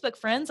Facebook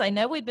friends. I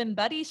know we've been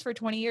buddies for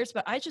 20 years,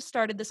 but I just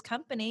started this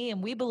company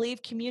and we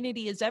believe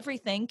community is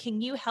everything. Can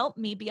you help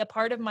me be a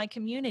part of my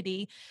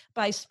community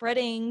by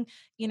spreading,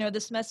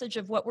 this message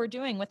of what we're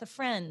doing with a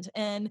friend?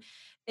 And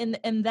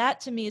that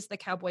to me is the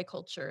cowboy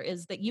culture,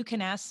 is that you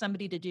can ask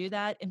somebody to do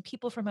that, and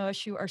people from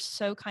OSU are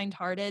so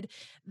kind-hearted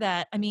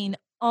that, I mean,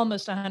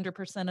 almost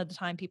 100% of the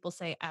time people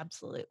say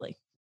absolutely.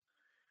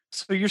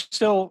 So you're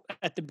still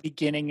at the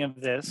beginning of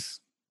this,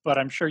 but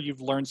I'm sure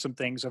you've learned some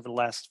things over the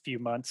last few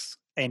months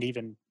and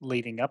even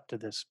leading up to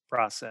this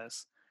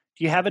process.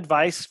 Do you have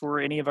advice for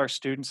any of our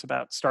students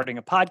about starting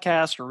a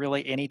podcast or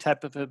really any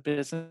type of a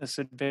business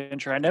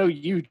adventure? I know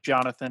you,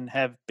 Jonathan,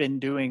 have been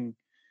doing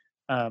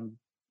um,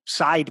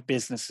 side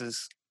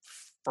businesses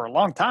for a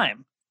long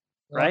time,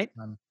 Well, right?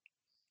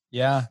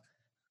 yeah.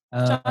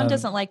 John Um,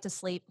 doesn't like to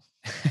sleep.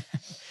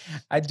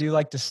 I do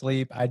like to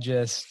sleep. I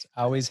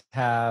always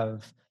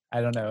have,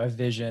 I don't know, a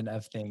vision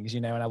of things,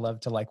 and I love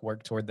to like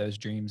work toward those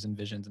dreams and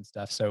visions and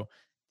stuff. So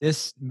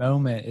this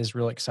moment is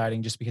real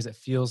exciting just because it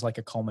feels like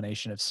a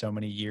culmination of so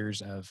many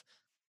years of,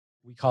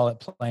 we call it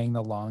playing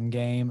the long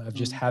game, of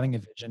just Mm, having a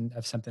vision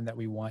of something that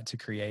we want to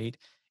create.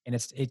 And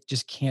it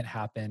just can't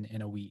happen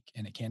in a week,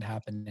 and it can't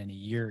happen in a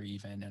year.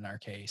 Even in our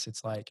case,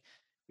 it's like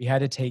we had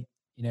to take,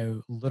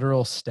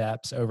 literal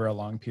steps over a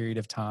long period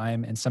of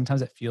time. And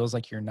sometimes it feels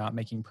like you're not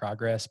making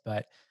progress,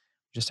 but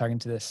just talking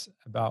to this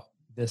about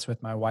this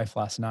with my wife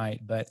last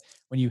night. But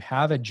when you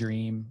have a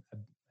dream,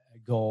 a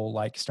goal,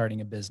 like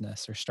starting a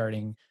business or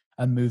starting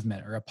a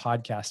movement or a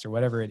podcast or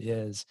whatever it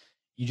is,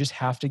 you just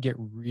have to get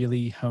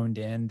really honed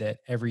in that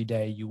every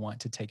day you want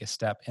to take a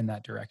step in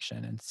that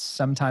direction. And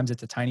sometimes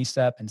it's a tiny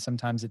step, and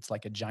sometimes it's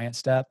like a giant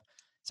step.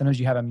 Sometimes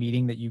you have a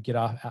meeting that you get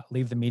off,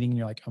 leave the meeting, and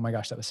you're like, oh my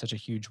gosh, that was such a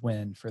huge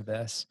win for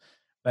this.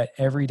 But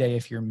every day,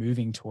 if you're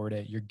moving toward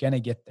it, you're going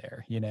to get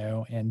there,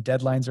 and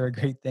deadlines are a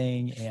great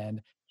thing,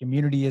 and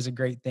community is a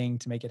great thing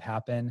to make it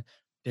happen.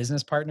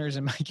 Business partners,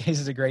 in my case,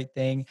 is a great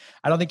thing.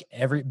 I don't think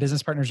every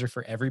business partners are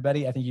for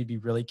everybody. I think you'd be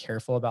really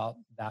careful about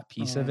that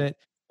piece of mm, it.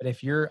 But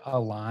if you're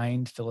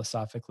aligned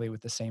philosophically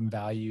with the same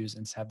values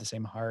and have the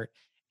same heart,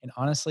 and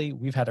honestly,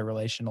 we've had a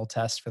relational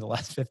test for the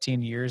last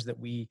 15 years that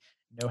we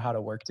know how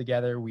to work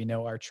together. We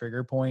know our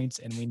trigger points,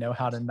 and we know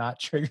how to not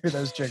trigger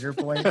those trigger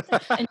points.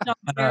 And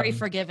John's very Um,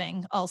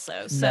 forgiving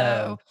also. So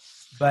no,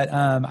 but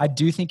I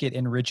do think it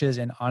enriches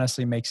and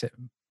honestly makes it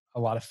a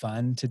lot of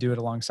fun to do it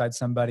alongside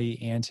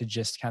somebody, and to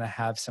just kind of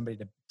have somebody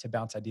to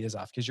bounce ideas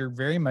off, because you're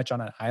very much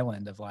on an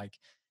island of like,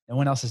 no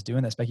one else is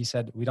doing this. Becky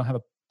said, we don't have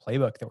a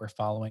playbook that we're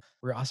following.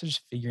 We're also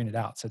just figuring it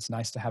out. So it's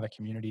nice to have a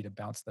community to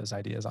bounce those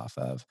ideas off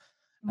of.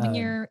 when Um,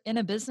 you're in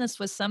a business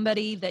with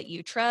somebody that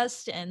you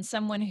trust and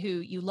someone who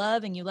you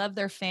love and you love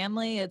their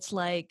family, it's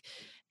like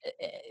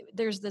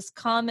there's this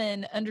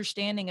common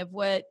understanding of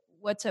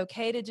what's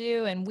okay to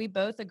do, and we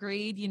both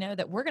agreed,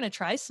 that we're going to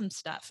try some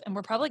stuff and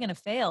we're probably going to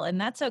fail, and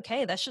that's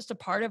okay. That's just a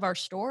part of our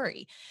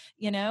story,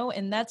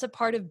 and that's a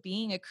part of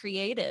being a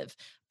creative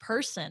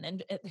person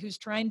and who's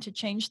trying to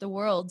change the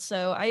world.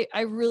 So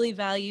I really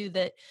value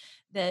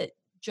that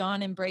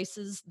John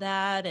embraces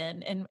that.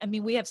 And I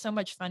mean, we have so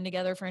much fun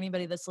together. For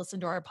anybody that's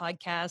listened to our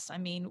podcast, I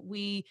mean,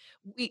 we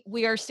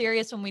are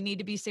serious when we need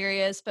to be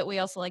serious, but we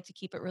also like to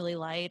keep it really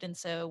light. And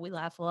so we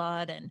laugh a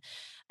lot. And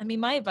I mean,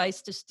 my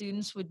advice to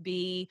students would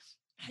be,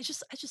 I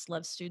just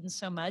love students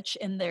so much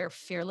and their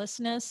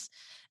fearlessness,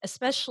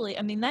 especially,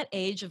 I mean, that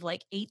age of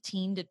like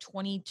 18 to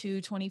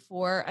 22,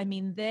 24. I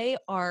mean, they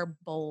are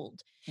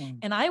bold. mm,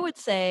 And I would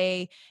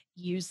say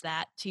use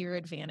that to your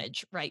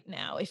advantage right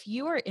now. If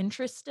you are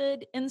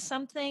interested in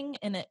something,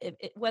 and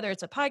whether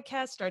it's a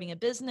podcast, starting a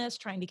business,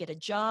 trying to get a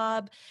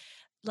job,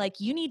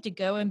 like, you need to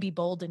go and be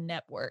bold and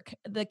network.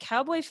 The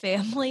Cowboy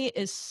family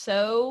is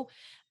so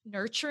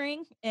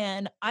nurturing.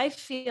 And I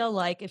feel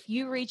like if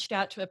you reached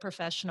out to a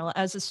professional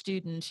as a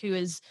student who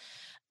is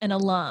an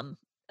alum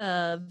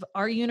of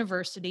our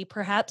university,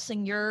 perhaps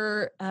in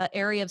your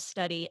area of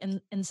study,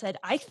 and said,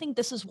 I think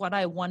this is what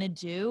I want to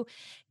do.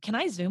 Can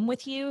I Zoom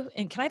with you?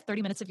 And can I have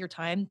 30 minutes of your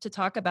time to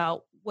talk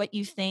about what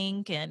you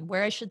think and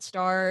where I should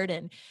start?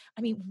 And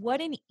I mean,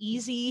 what an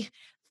easy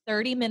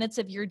 30 minutes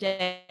of your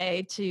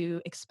day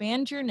to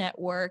expand your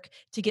network,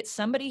 to get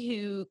somebody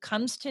who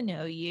comes to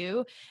know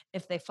you.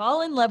 If they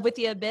fall in love with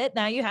you a bit,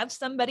 now you have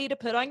somebody to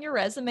put on your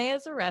resume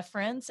as a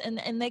reference,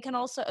 and they can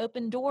also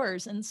open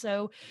doors. And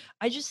so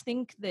I just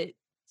think that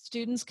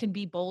students can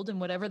be bold in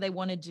whatever they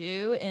want to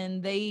do,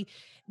 and they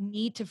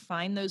need to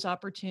find those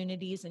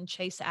opportunities and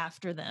chase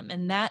after them.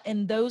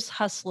 And those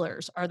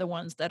hustlers are the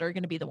ones that are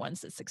going to be the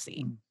ones that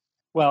succeed. mm.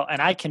 Well,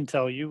 and I can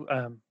tell you,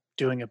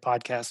 doing a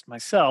podcast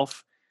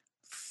myself,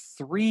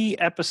 3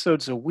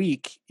 episodes a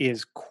week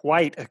is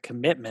quite a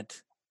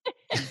commitment.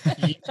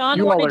 You, John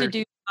you all wanted to are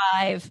do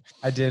 5.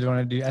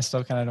 I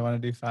still kind of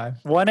want to do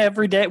 5. one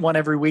every day, one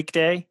every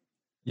weekday.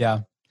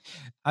 Yeah.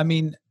 I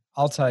mean,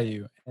 I'll tell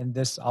you, and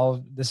this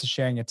is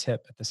sharing a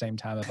tip at the same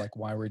time of like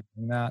why we're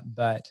doing that.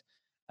 But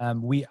let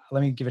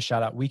me give a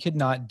shout out. We could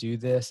not do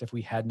this if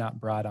we had not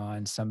brought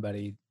on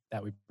somebody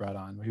that we brought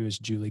on, who is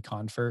Julie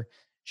Confer.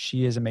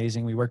 She is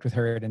amazing. We worked with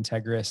her at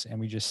Integris,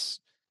 and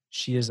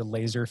she is a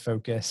laser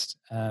focused,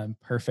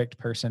 perfect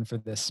person for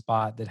this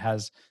spot, that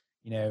has,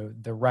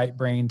 the right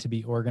brain to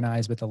be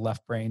organized, but the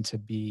left brain to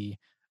be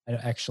an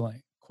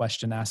excellent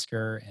question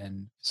asker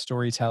and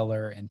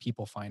storyteller and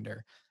people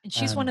finder. And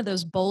she's one of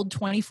those bold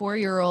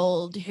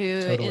 24-year-old who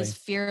is Totally.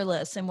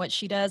 fearless in what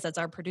she does. That's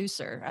our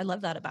producer. I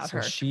love that about So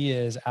her. she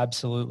is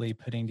absolutely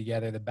putting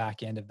together the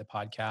back end of the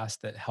podcast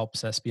that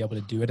helps us be able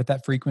to do it at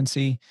that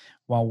frequency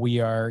while we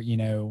are,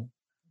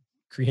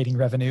 creating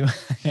revenue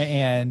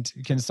and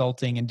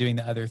consulting and doing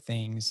the other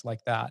things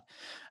like that.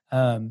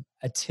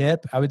 A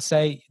tip, I would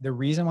say the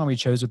reason why we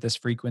chose with this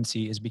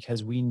frequency is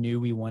because we knew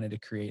we wanted to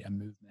create a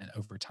movement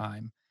over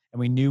time. And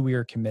we knew we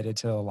were committed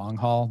to the long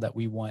haul, that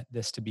we want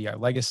this to be our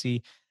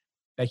legacy.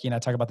 Becky and I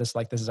talk about this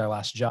like this is our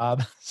last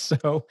job.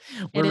 So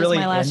It we're is my really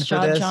in last for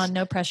job, this. John.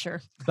 No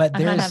pressure. But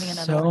I'm not there's having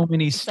another so one,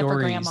 many except for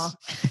grandma.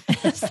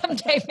 stories.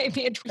 Someday,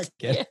 maybe I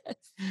get it.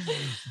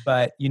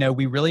 But, you know,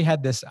 we really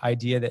had this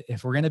idea that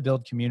if we're going to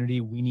build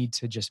community, we need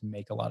to just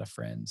make a lot of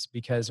friends,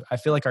 because I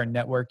feel like our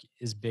network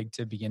is big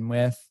to begin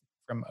with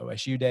from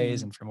OSU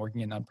days Mhm. and from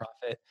working in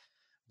nonprofit.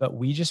 But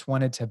we just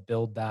wanted to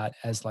build that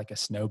as like a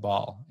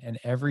snowball. And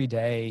every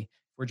day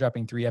we're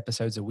dropping 3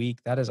 episodes a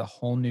week. That is a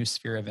whole new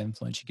sphere of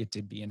influence you get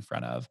to be in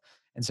front of.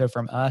 And so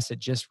from us, it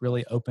just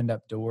really opened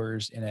up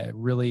doors in a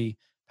really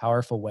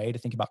powerful way to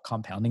think about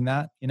compounding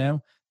that. You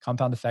know,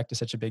 compound effect is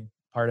such a big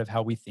part of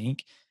how we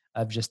think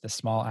of just the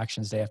small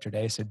actions day after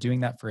day. So doing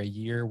that for a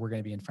year, we're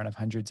going to be in front of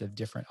hundreds of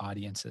different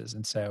audiences.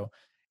 And so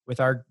with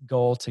our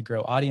goal to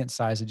grow audience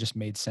size, it just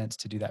made sense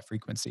to do that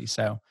frequency.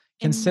 So And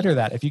consider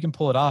that. If you can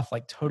pull it off,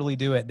 like totally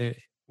do it.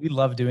 We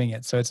love doing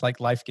it. So it's like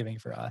life-giving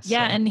for us.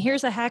 yeah, So and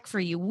here's a hack for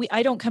you.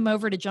 I don't come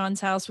over to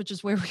John's house, which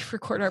is where we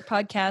record our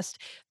podcast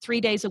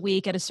 3 days a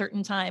week at a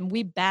certain time.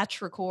 We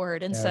batch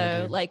record. And yeah, we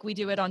so do. like we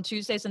do it on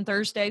Tuesdays and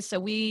Thursdays. So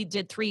we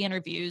did 3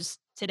 interviews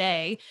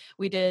today.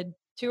 We did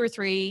 2 or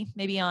 3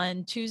 maybe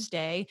on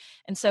Tuesday.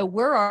 And so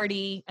we're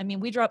already, I mean,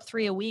 we drop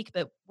 3 a week,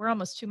 but we're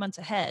almost 2 months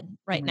ahead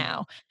right Mhm.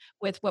 now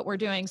with what we're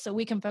doing. So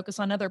we can focus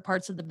on other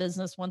parts of the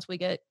business once we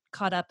get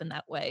caught up in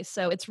that way.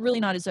 So it's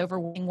really not as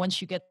overwhelming once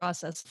you get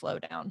process flow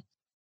down.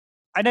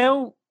 I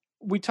know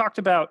we talked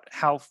about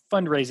how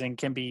fundraising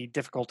can be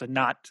difficult and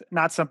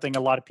not something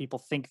a lot of people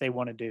think they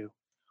want to do.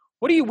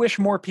 What do you wish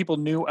more people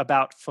knew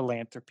about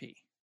philanthropy?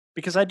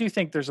 Because I do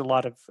think there's a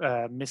lot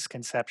of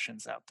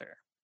misconceptions out there.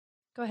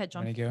 Go ahead, You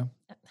John. want to go?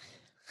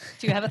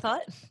 Do you have a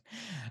thought?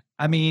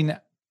 I mean,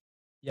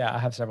 yeah, I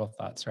have several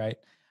thoughts, right?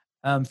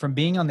 From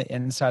being on the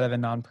inside of a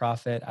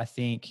nonprofit, I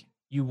think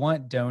you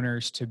want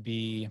donors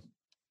to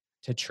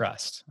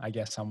trust, I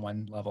guess, on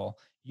one level.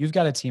 You've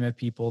got a team of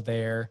people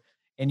there,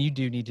 and you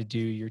do need to do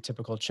your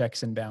typical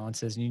checks and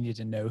balances, and you need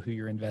to know who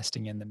you're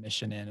investing in, the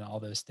mission in, and all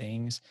those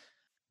things.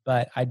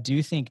 But I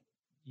do think,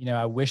 you know,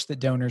 I wish that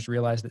donors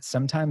realize that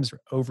sometimes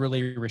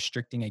overly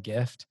restricting a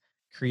gift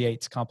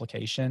creates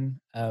complication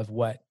of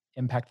what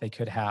impact they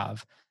could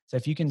have. So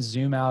if you can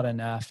zoom out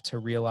enough to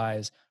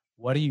realize,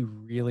 what are you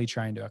really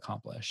trying to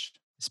accomplish,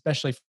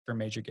 especially for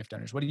major gift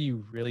donors? What are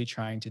you really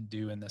trying to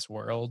do in this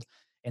world?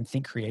 And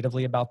think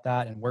creatively about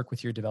that and work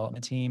with your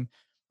development team.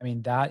 I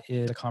mean, that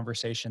is a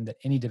conversation that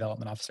any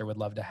development officer would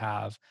love to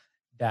have,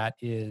 that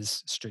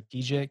is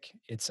strategic.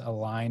 It's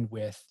aligned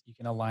with, you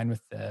can align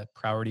with the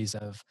priorities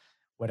of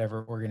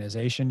whatever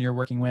organization you're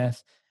working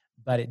with,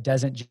 but it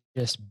doesn't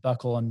just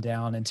buckle them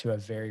down into a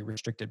very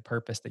restricted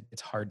purpose that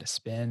gets hard to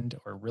spend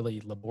or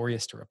really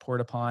laborious to report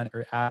upon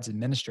or adds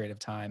administrative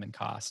time and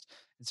cost.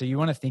 And so you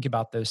want to think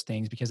about those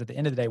things, because at the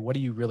end of the day, what are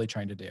you really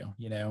trying to do?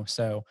 You know,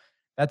 so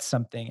that's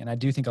something. And I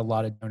do think a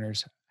lot of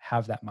donors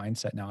have that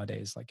mindset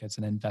nowadays, like it's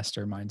an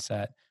investor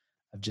mindset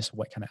of just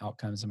what kind of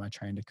outcomes am I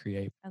trying to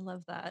create. I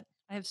love that.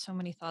 I have so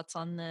many thoughts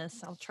on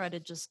this. I'll try to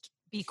just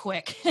be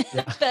quick.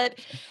 Yeah. But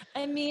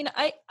I mean,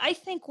 I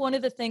think one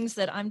of the things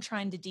that I'm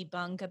trying to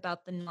debunk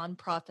about the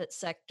nonprofit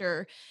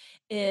sector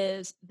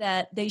is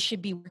that they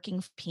should be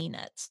working for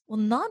peanuts. Well,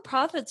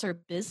 nonprofits are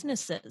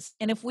businesses.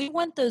 And if we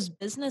want those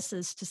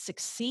businesses to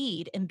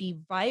succeed and be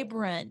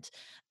vibrant,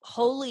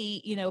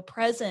 wholly,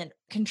 present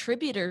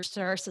contributors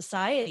to our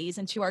societies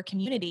and to our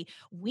community,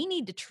 we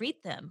need to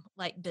treat them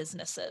like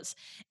businesses.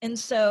 And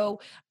so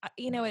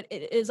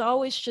it is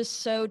always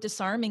just so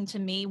disarming to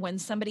me when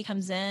somebody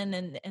comes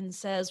in and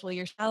says, well,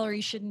 your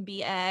salary shouldn't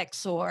be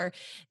X, or,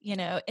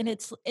 and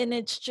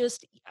it's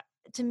just,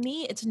 to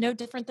me, it's no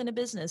different than a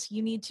business.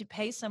 You need to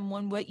pay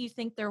someone what you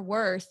think they're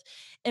worth.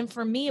 And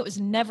for me, it was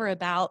never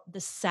about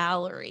the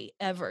salary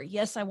ever.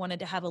 Yes, I wanted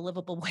to have a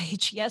livable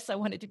wage. Yes, I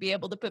wanted to be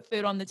able to put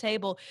food on the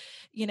table,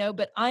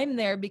 but I'm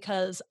there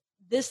because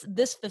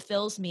this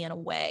fulfills me in a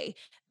way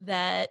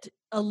that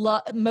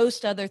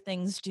most other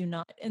things do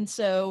not. And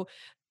so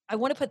I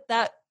want to put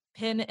that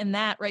pin in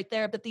that right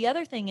there. But the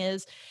other thing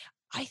is,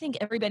 I think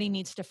everybody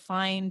needs to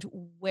find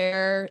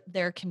where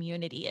their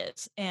community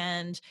is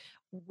and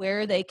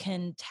where they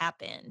can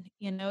tap in.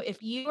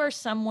 If you are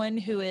someone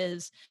who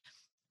is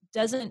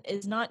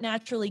not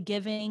naturally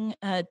giving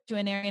to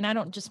an area, and I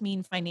don't just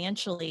mean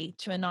financially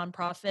to a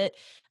nonprofit,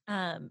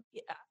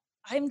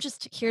 I'm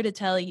just here to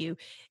tell you,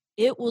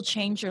 it will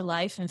change your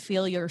life and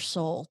feel your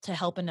soul to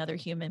help another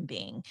human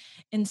being.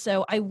 And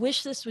so I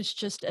wish this was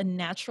just a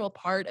natural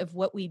part of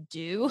what we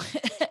do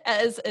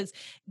as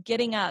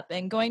getting up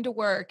and going to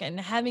work and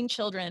having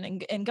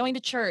children and going to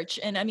church.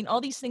 And I mean,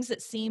 all these things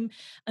that seem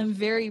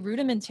very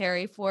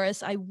rudimentary for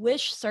us. I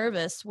wish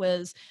service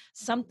was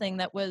something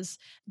that was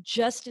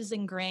just as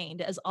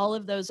ingrained as all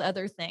of those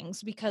other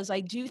things, because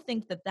I do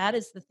think that that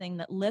is the thing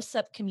that lifts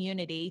up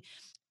community.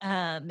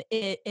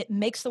 It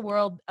makes the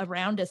world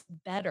around us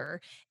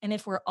better. And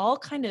if we're all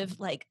kind of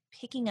like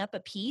picking up a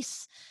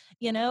piece,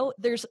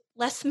 there's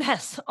less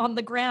mess on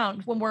the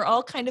ground when we're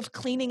all kind of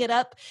cleaning it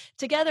up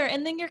together.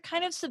 And then you're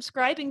kind of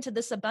subscribing to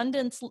this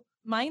abundance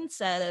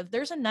mindset of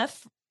there's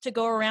enough to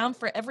go around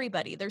for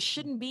everybody. There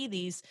shouldn't be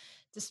these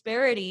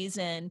disparities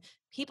in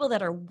people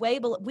that are way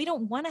below. We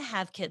don't want to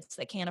have kids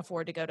that can't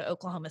afford to go to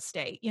Oklahoma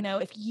State.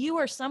 If you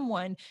are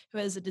someone who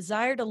has a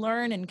desire to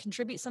learn and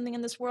contribute something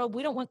in this world,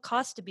 we don't want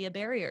cost to be a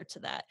barrier to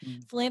that.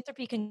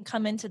 Philanthropy can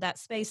come into that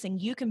space,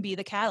 and you can be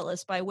the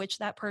catalyst by which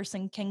that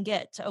person can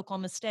get to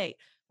Oklahoma State,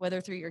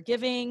 whether through your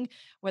giving,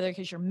 whether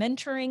because you're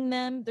mentoring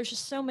them. There's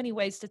just so many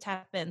ways to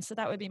tap in. So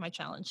that would be my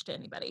challenge to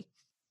anybody.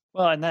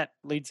 Well, and that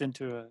leads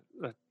into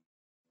a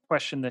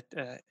question that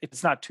if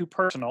it's not too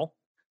personal,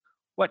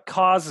 what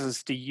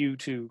causes do you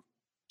to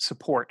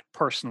support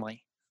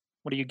personally?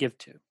 What do you give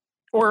to?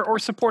 Or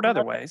support I other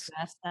love that ways?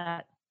 you asked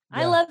that.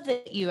 I Yeah. love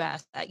that you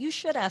asked that. You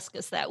should ask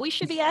us that. We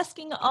should be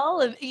asking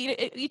all of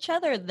each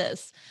other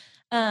this.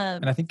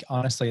 And I think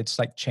honestly, it's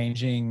like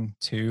changing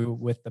too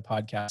with the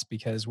podcast,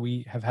 because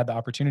we have had the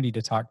opportunity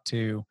to talk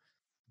to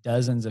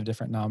dozens of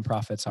different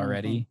nonprofits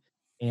already.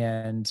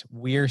 And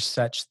we're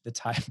such the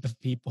type of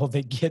people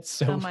that get Oh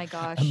so my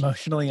gosh.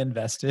 emotionally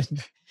invested.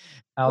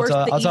 We're the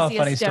I'll tell a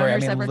funny easiest story. I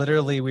donors mean, ever.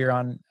 literally, we were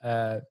on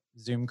a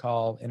Zoom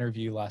call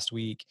interview last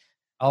week.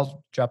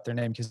 I'll drop their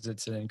name because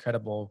it's an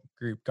incredible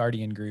group,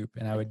 Guardian Group,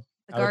 and The I would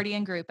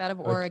Guardian Group out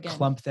of Oregon.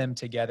 clump them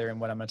together in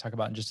what I'm going to talk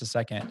about in just a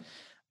second.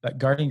 But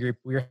Guardian Group,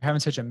 we were having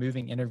such a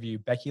moving interview.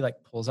 Becky like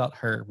pulls out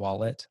her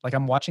wallet. Like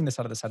I'm watching this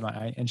out of the side of my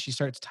eye, and she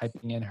starts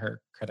typing in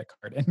her credit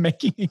card and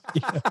making a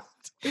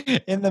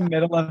gift in the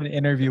middle of an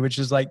interview, which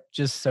is like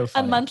just so A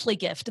funny. monthly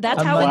gift.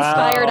 That's A how monthly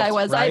inspired I gift,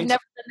 was. right? I've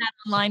never done that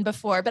online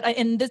before, but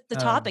the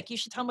topic, you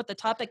should tell them what the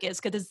topic is,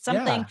 because it's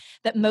something Yeah.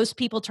 that most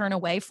people turn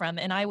away from.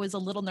 And I was a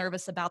little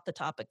nervous about the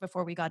topic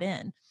before we got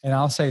in. And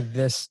I'll say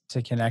this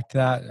to connect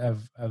that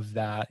of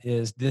that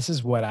is this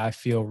is what I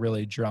feel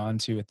really drawn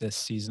to at this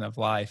season of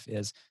life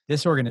is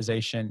this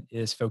organization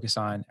is focused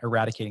on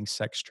eradicating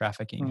sex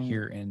trafficking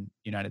here in the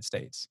United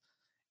States.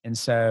 And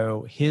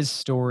so his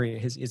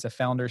story is a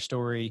founder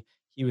story.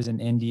 He was in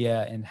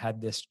India and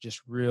had this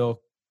just real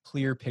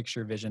clear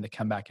picture vision to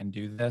come back and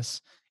do this,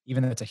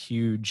 even though it's a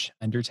huge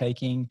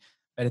undertaking.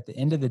 But at the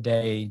end of the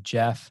day,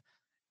 Jeff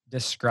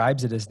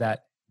describes it as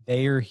that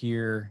they are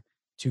here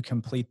to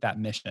complete that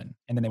mission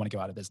and then they want to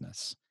go out of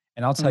business.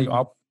 And I'll tell you,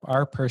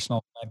 our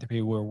personal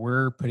philanthropy, where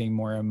we're putting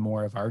more and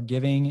more of our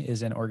giving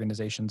is in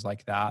organizations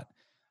like that.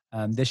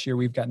 This year,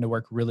 we've gotten to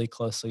work really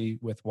closely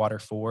with Water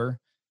 4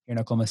 here in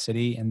Oklahoma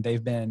City, and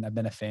I've been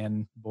a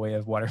fanboy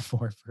of Water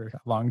 4 for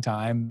a long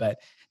time. But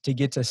to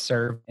get to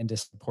serve and to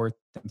support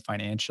them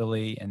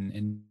financially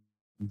and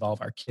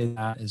involve our kids in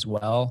that as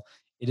well,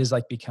 it has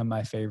like become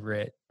my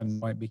favorite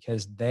point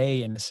because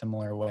they, in a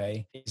similar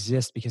way,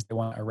 exist because they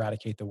want to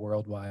eradicate the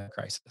worldwide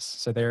crisis.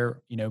 So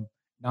they're,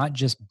 not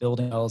just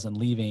building wells and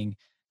leaving,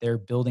 they're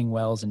building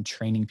wells and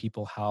training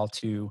people how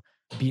to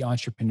be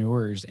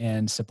entrepreneurs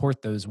and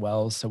support those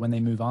wells. So when they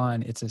move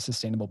on, it's a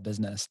sustainable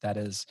business that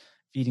is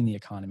feeding the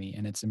economy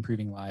and it's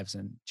improving lives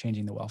and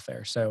changing the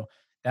welfare. So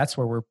that's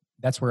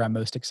where I'm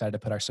most excited to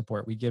put our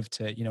support. We give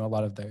to, a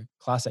lot of the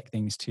classic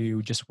things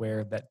too, just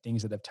where that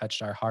things that have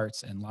touched our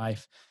hearts and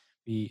life.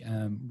 We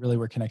really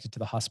were connected to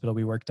the hospital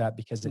we worked at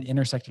because it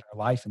intersected our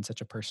life in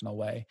such a personal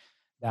way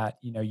that,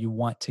 you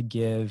want to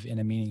give in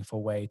a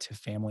meaningful way to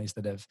families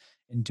that have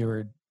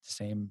endured the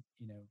same,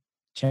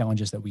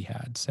 challenges that we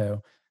had.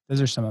 So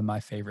those are some of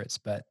my favorites,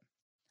 but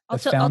the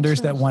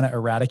founders that want to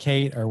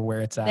eradicate are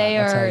where it's at. They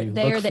are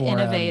the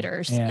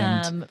innovators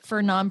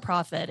for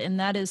nonprofit. And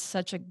that is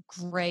such a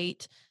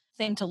great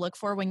thing to look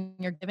for when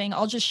you're giving.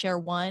 I'll just share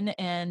one,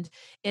 and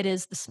it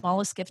is the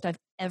smallest gift I've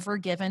ever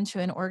given to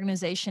an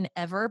organization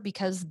ever,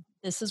 because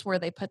this is where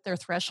they put their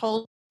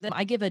threshold.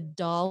 I give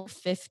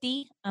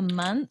 $1.50 a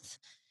month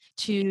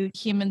to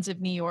Humans of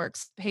New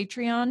York's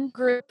Patreon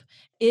group.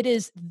 It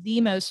is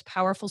the most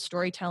powerful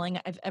storytelling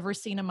I've ever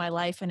seen in my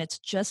life. And it's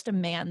just a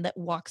man that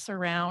walks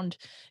around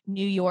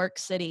New York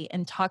City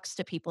and talks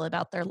to people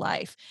about their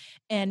life.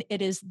 And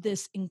it is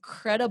this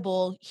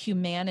incredible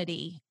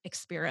humanity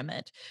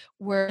experiment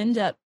where we end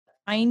up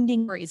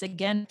finding stories,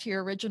 again, to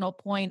your original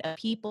point, of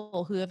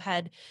people who have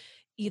had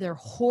either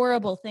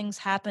horrible things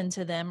happen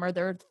to them or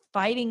they're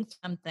fighting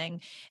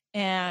something.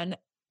 And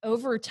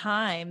over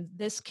time,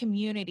 this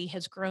community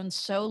has grown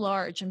so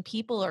large and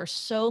people are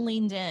so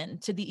leaned in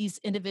to these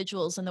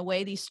individuals and the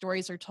way these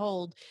stories are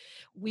told.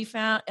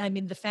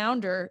 The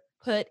founder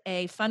put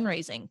a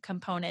fundraising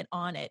component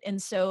on it. And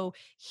so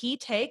he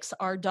takes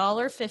our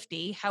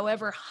 $1.50,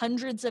 however,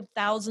 hundreds of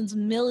thousands,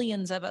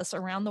 millions of us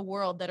around the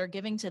world that are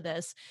giving to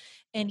this,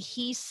 and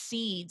he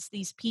seeds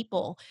these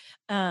people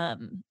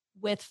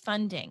with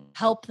funding,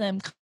 help them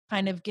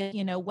kind of get,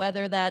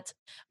 whether that's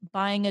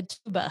buying a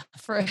tuba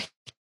for a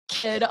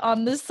kid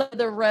on this side of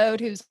the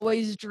road who's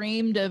always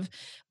dreamed of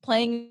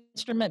playing an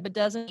instrument but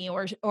doesn't,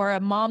 or a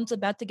mom's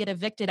about to get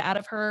evicted out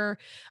of her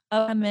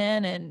come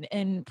in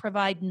and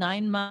provide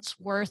 9 months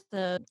worth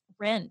of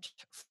rent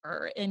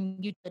for in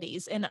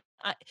utilities. And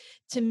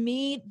To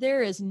me,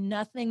 there is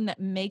nothing that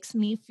makes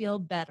me feel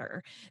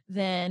better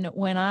than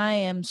when I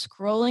am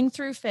scrolling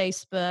through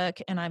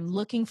Facebook and I'm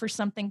looking for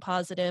something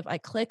positive. I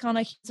click on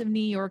a Heat of New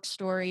York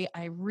story.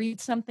 I read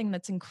something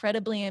that's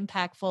incredibly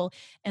impactful.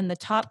 And the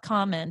top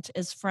comment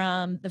is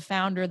from the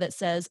founder that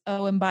says,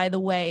 oh, and by the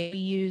way, we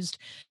used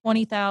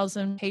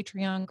 20,000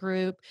 Patreon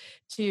group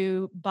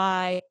to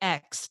buy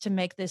X to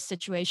make this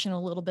situation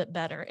a little bit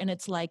better. And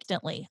it's like,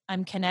 instantly,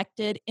 I'm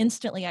connected.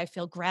 Instantly, I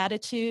feel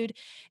gratitude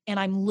and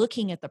I'm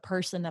looking at the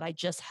person that I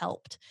just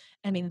helped.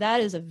 I mean, that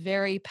is a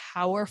very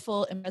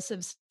powerful,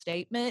 impressive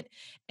statement.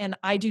 And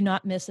I do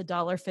not miss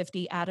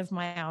 $1.50 out of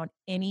my account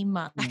any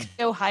month.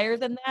 Go higher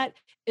than that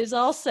is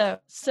also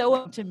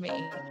so to me.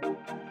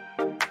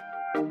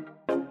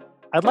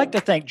 I'd like to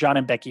thank John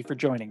and Becky for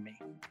joining me.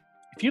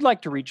 If you'd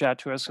like to reach out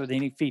to us with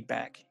any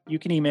feedback, you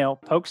can email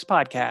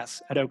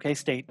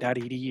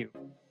pokespodcasts@okstate.edu.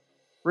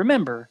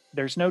 Remember,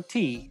 there's no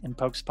T in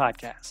Pokes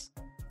Podcasts.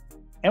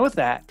 And with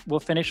that,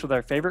 we'll finish with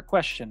our favorite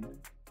question: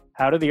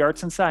 how do the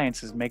arts and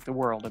sciences make the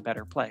world a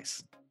better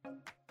place?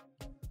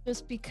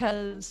 Just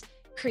because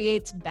it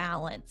creates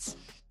balance.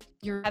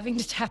 You're having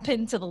to tap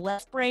into the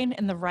left brain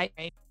and the right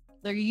brain.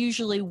 They're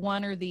usually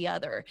one or the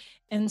other.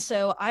 And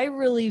so I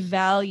really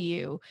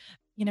value,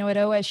 at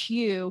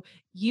OSU,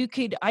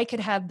 I could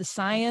have the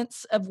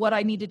science of what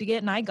I needed to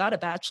get. And I got a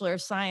Bachelor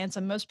of Science.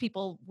 And most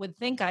people would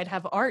think I'd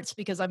have arts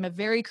because I'm a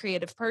very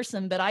creative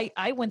person, but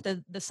I went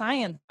the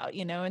science out,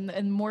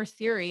 and more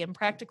theory and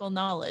practical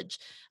knowledge.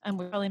 And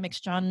we probably makes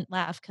John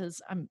laugh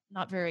because I'm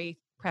not very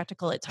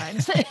practical at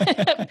times.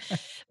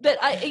 But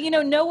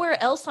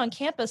nowhere else on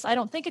campus, I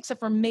don't think, except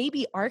for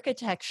maybe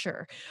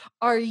architecture,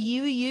 are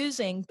you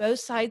using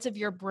both sides of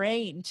your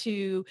brain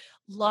to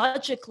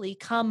logically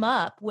come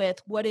up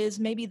with what is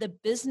maybe the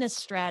business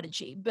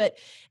strategy. But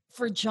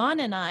for John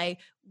and I,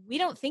 we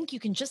don't think you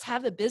can just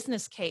have a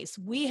business case.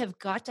 We have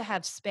got to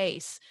have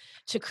space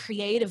to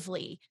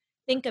creatively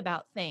think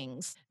about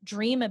things,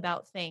 dream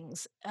about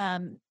things,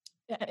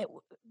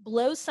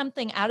 blow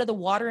something out of the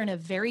water in a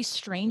very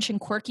strange and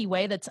quirky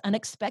way that's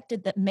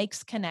unexpected, that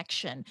makes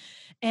connection.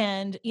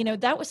 And,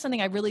 that was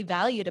something I really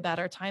valued about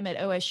our time at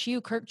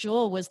OSU. Kirk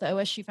Jewell was the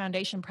OSU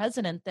Foundation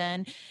president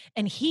then,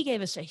 and he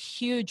gave us a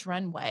huge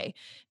runway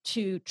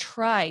to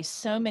try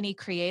so many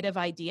creative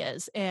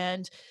ideas.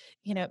 And,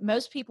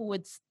 most people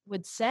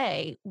would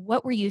say,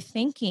 what were you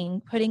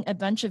thinking putting a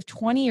bunch of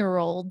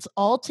 20-year-olds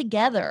all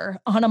together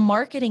on a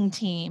marketing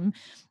team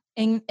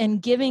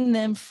and giving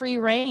them free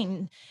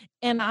reign?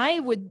 And I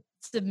would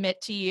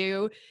submit to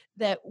you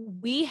that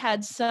we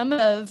had some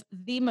of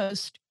the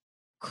most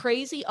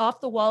crazy off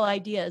the wall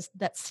ideas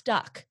that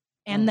stuck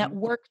and that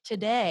work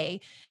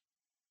today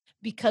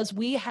because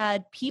we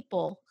had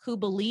people who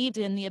believed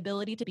in the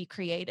ability to be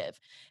creative.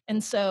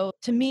 And so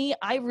to me,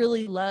 I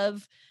really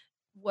love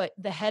what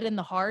the head and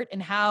the heart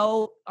and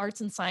how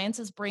arts and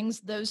sciences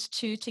brings those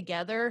two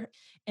together.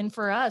 And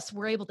for us,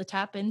 we're able to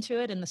tap into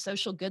it in the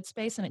social good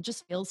space, and it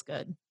just feels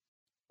good.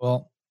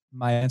 Well,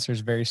 my answer is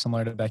very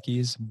similar to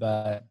Becky's,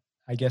 but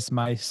I guess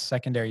my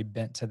secondary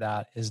bent to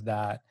that is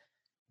that,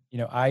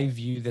 I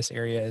view this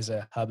area as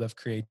a hub of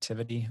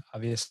creativity.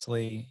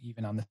 Obviously,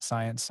 even on the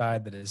science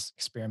side, that is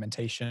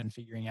experimentation and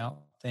figuring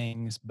out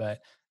things, but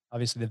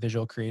obviously the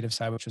visual creative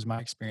side, which was my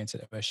experience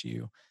at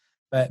OSU.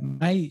 But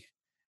my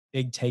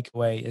big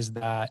takeaway is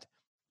that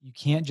you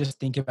can't just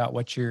think about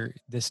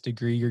this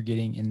degree you're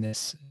getting in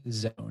this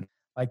zone.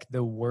 Like,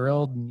 the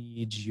world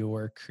needs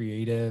your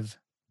creative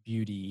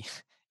beauty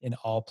in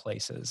all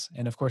places.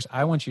 And of course,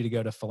 I want you to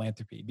go to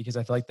philanthropy because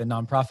I feel like the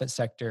nonprofit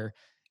sector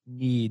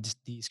needs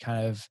these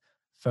kind of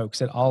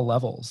folks at all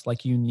levels.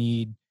 Like, you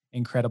need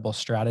incredible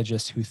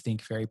strategists who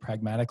think very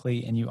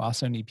pragmatically, and you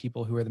also need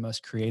people who are the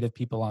most creative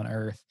people on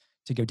earth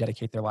to go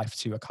dedicate their life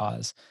to a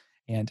cause.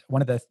 And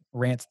one of the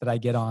rants that I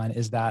get on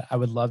is that I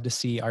would love to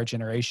see our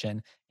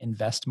generation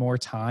invest more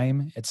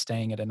time at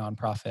staying at a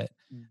nonprofit.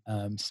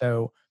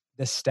 So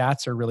the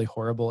stats are really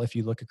horrible. If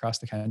you look across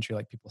the country,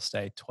 like, people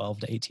stay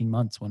 12 to 18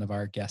 months. One of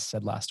our guests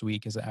said last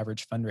week is an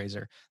average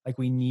fundraiser. Like,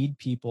 we need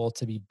people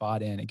to be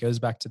bought in. It goes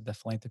back to the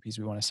philanthropies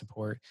we want to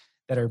support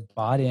that are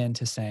bought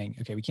into saying,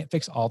 okay, we can't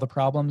fix all the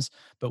problems,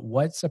 but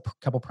what's a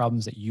couple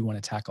problems that you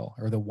want to tackle,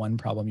 or the one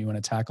problem you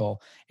want to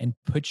tackle, and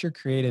put your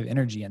creative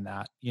energy in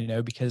that,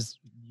 because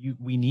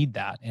we need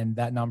that, and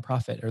that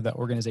nonprofit or that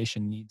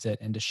organization needs it,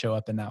 and to show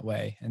up in that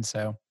way. And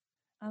so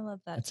I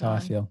love that, that's John.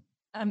 how I feel.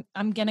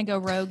 I'm going to go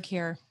rogue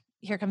here.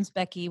 Here comes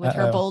Becky with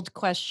her Uh-oh. bold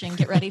question.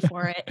 Get ready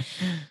for it.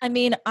 I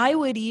mean, I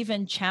would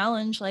even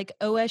challenge like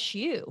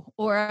OSU,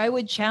 or I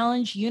would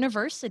challenge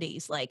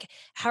universities. Like,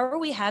 how are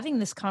we having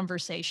this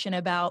conversation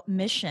about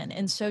mission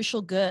and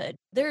social good?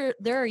 There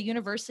are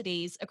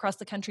universities across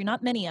the country,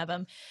 not many of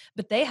them,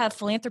 but they have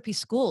philanthropy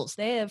schools.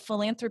 They have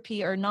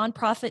philanthropy or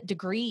nonprofit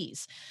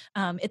degrees.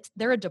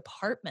 They're a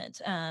department.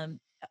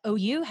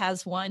 OU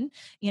has one,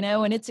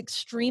 and it's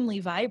extremely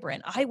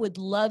vibrant. I would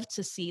love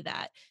to see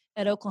that.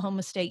 at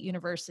Oklahoma State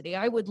University.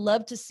 I would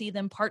love to see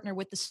them partner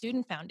with the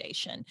Student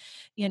Foundation,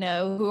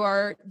 who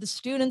are the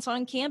students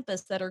on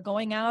campus that are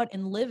going out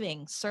and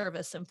living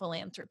service and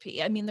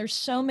philanthropy. I mean, there's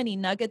so many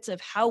nuggets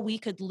of how we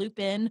could loop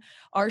in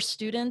our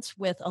students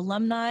with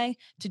alumni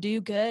to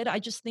do good. I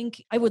just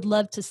think I would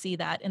love to see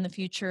that in the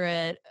future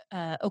at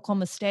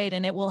Oklahoma State,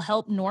 and it will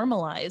help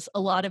normalize a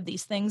lot of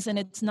these things. And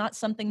it's not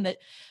something that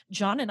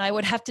John and I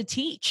would have to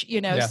teach,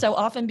 Yeah. so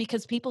often,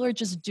 because people are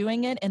just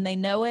doing it and they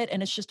know it,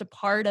 and it's just a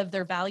part of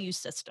their value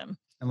system.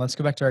 And let's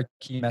go back to our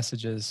key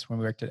messages when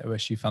we worked at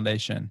OSU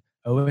Foundation.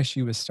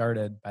 OSU was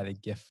started by the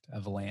gift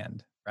of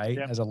land, right?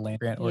 Yep. As a land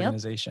grant Yep.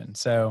 organization.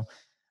 So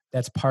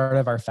that's part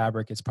of our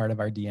fabric. It's part of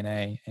our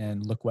DNA.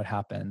 And look what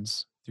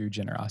happens through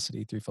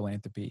generosity, through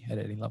philanthropy at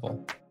any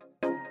level.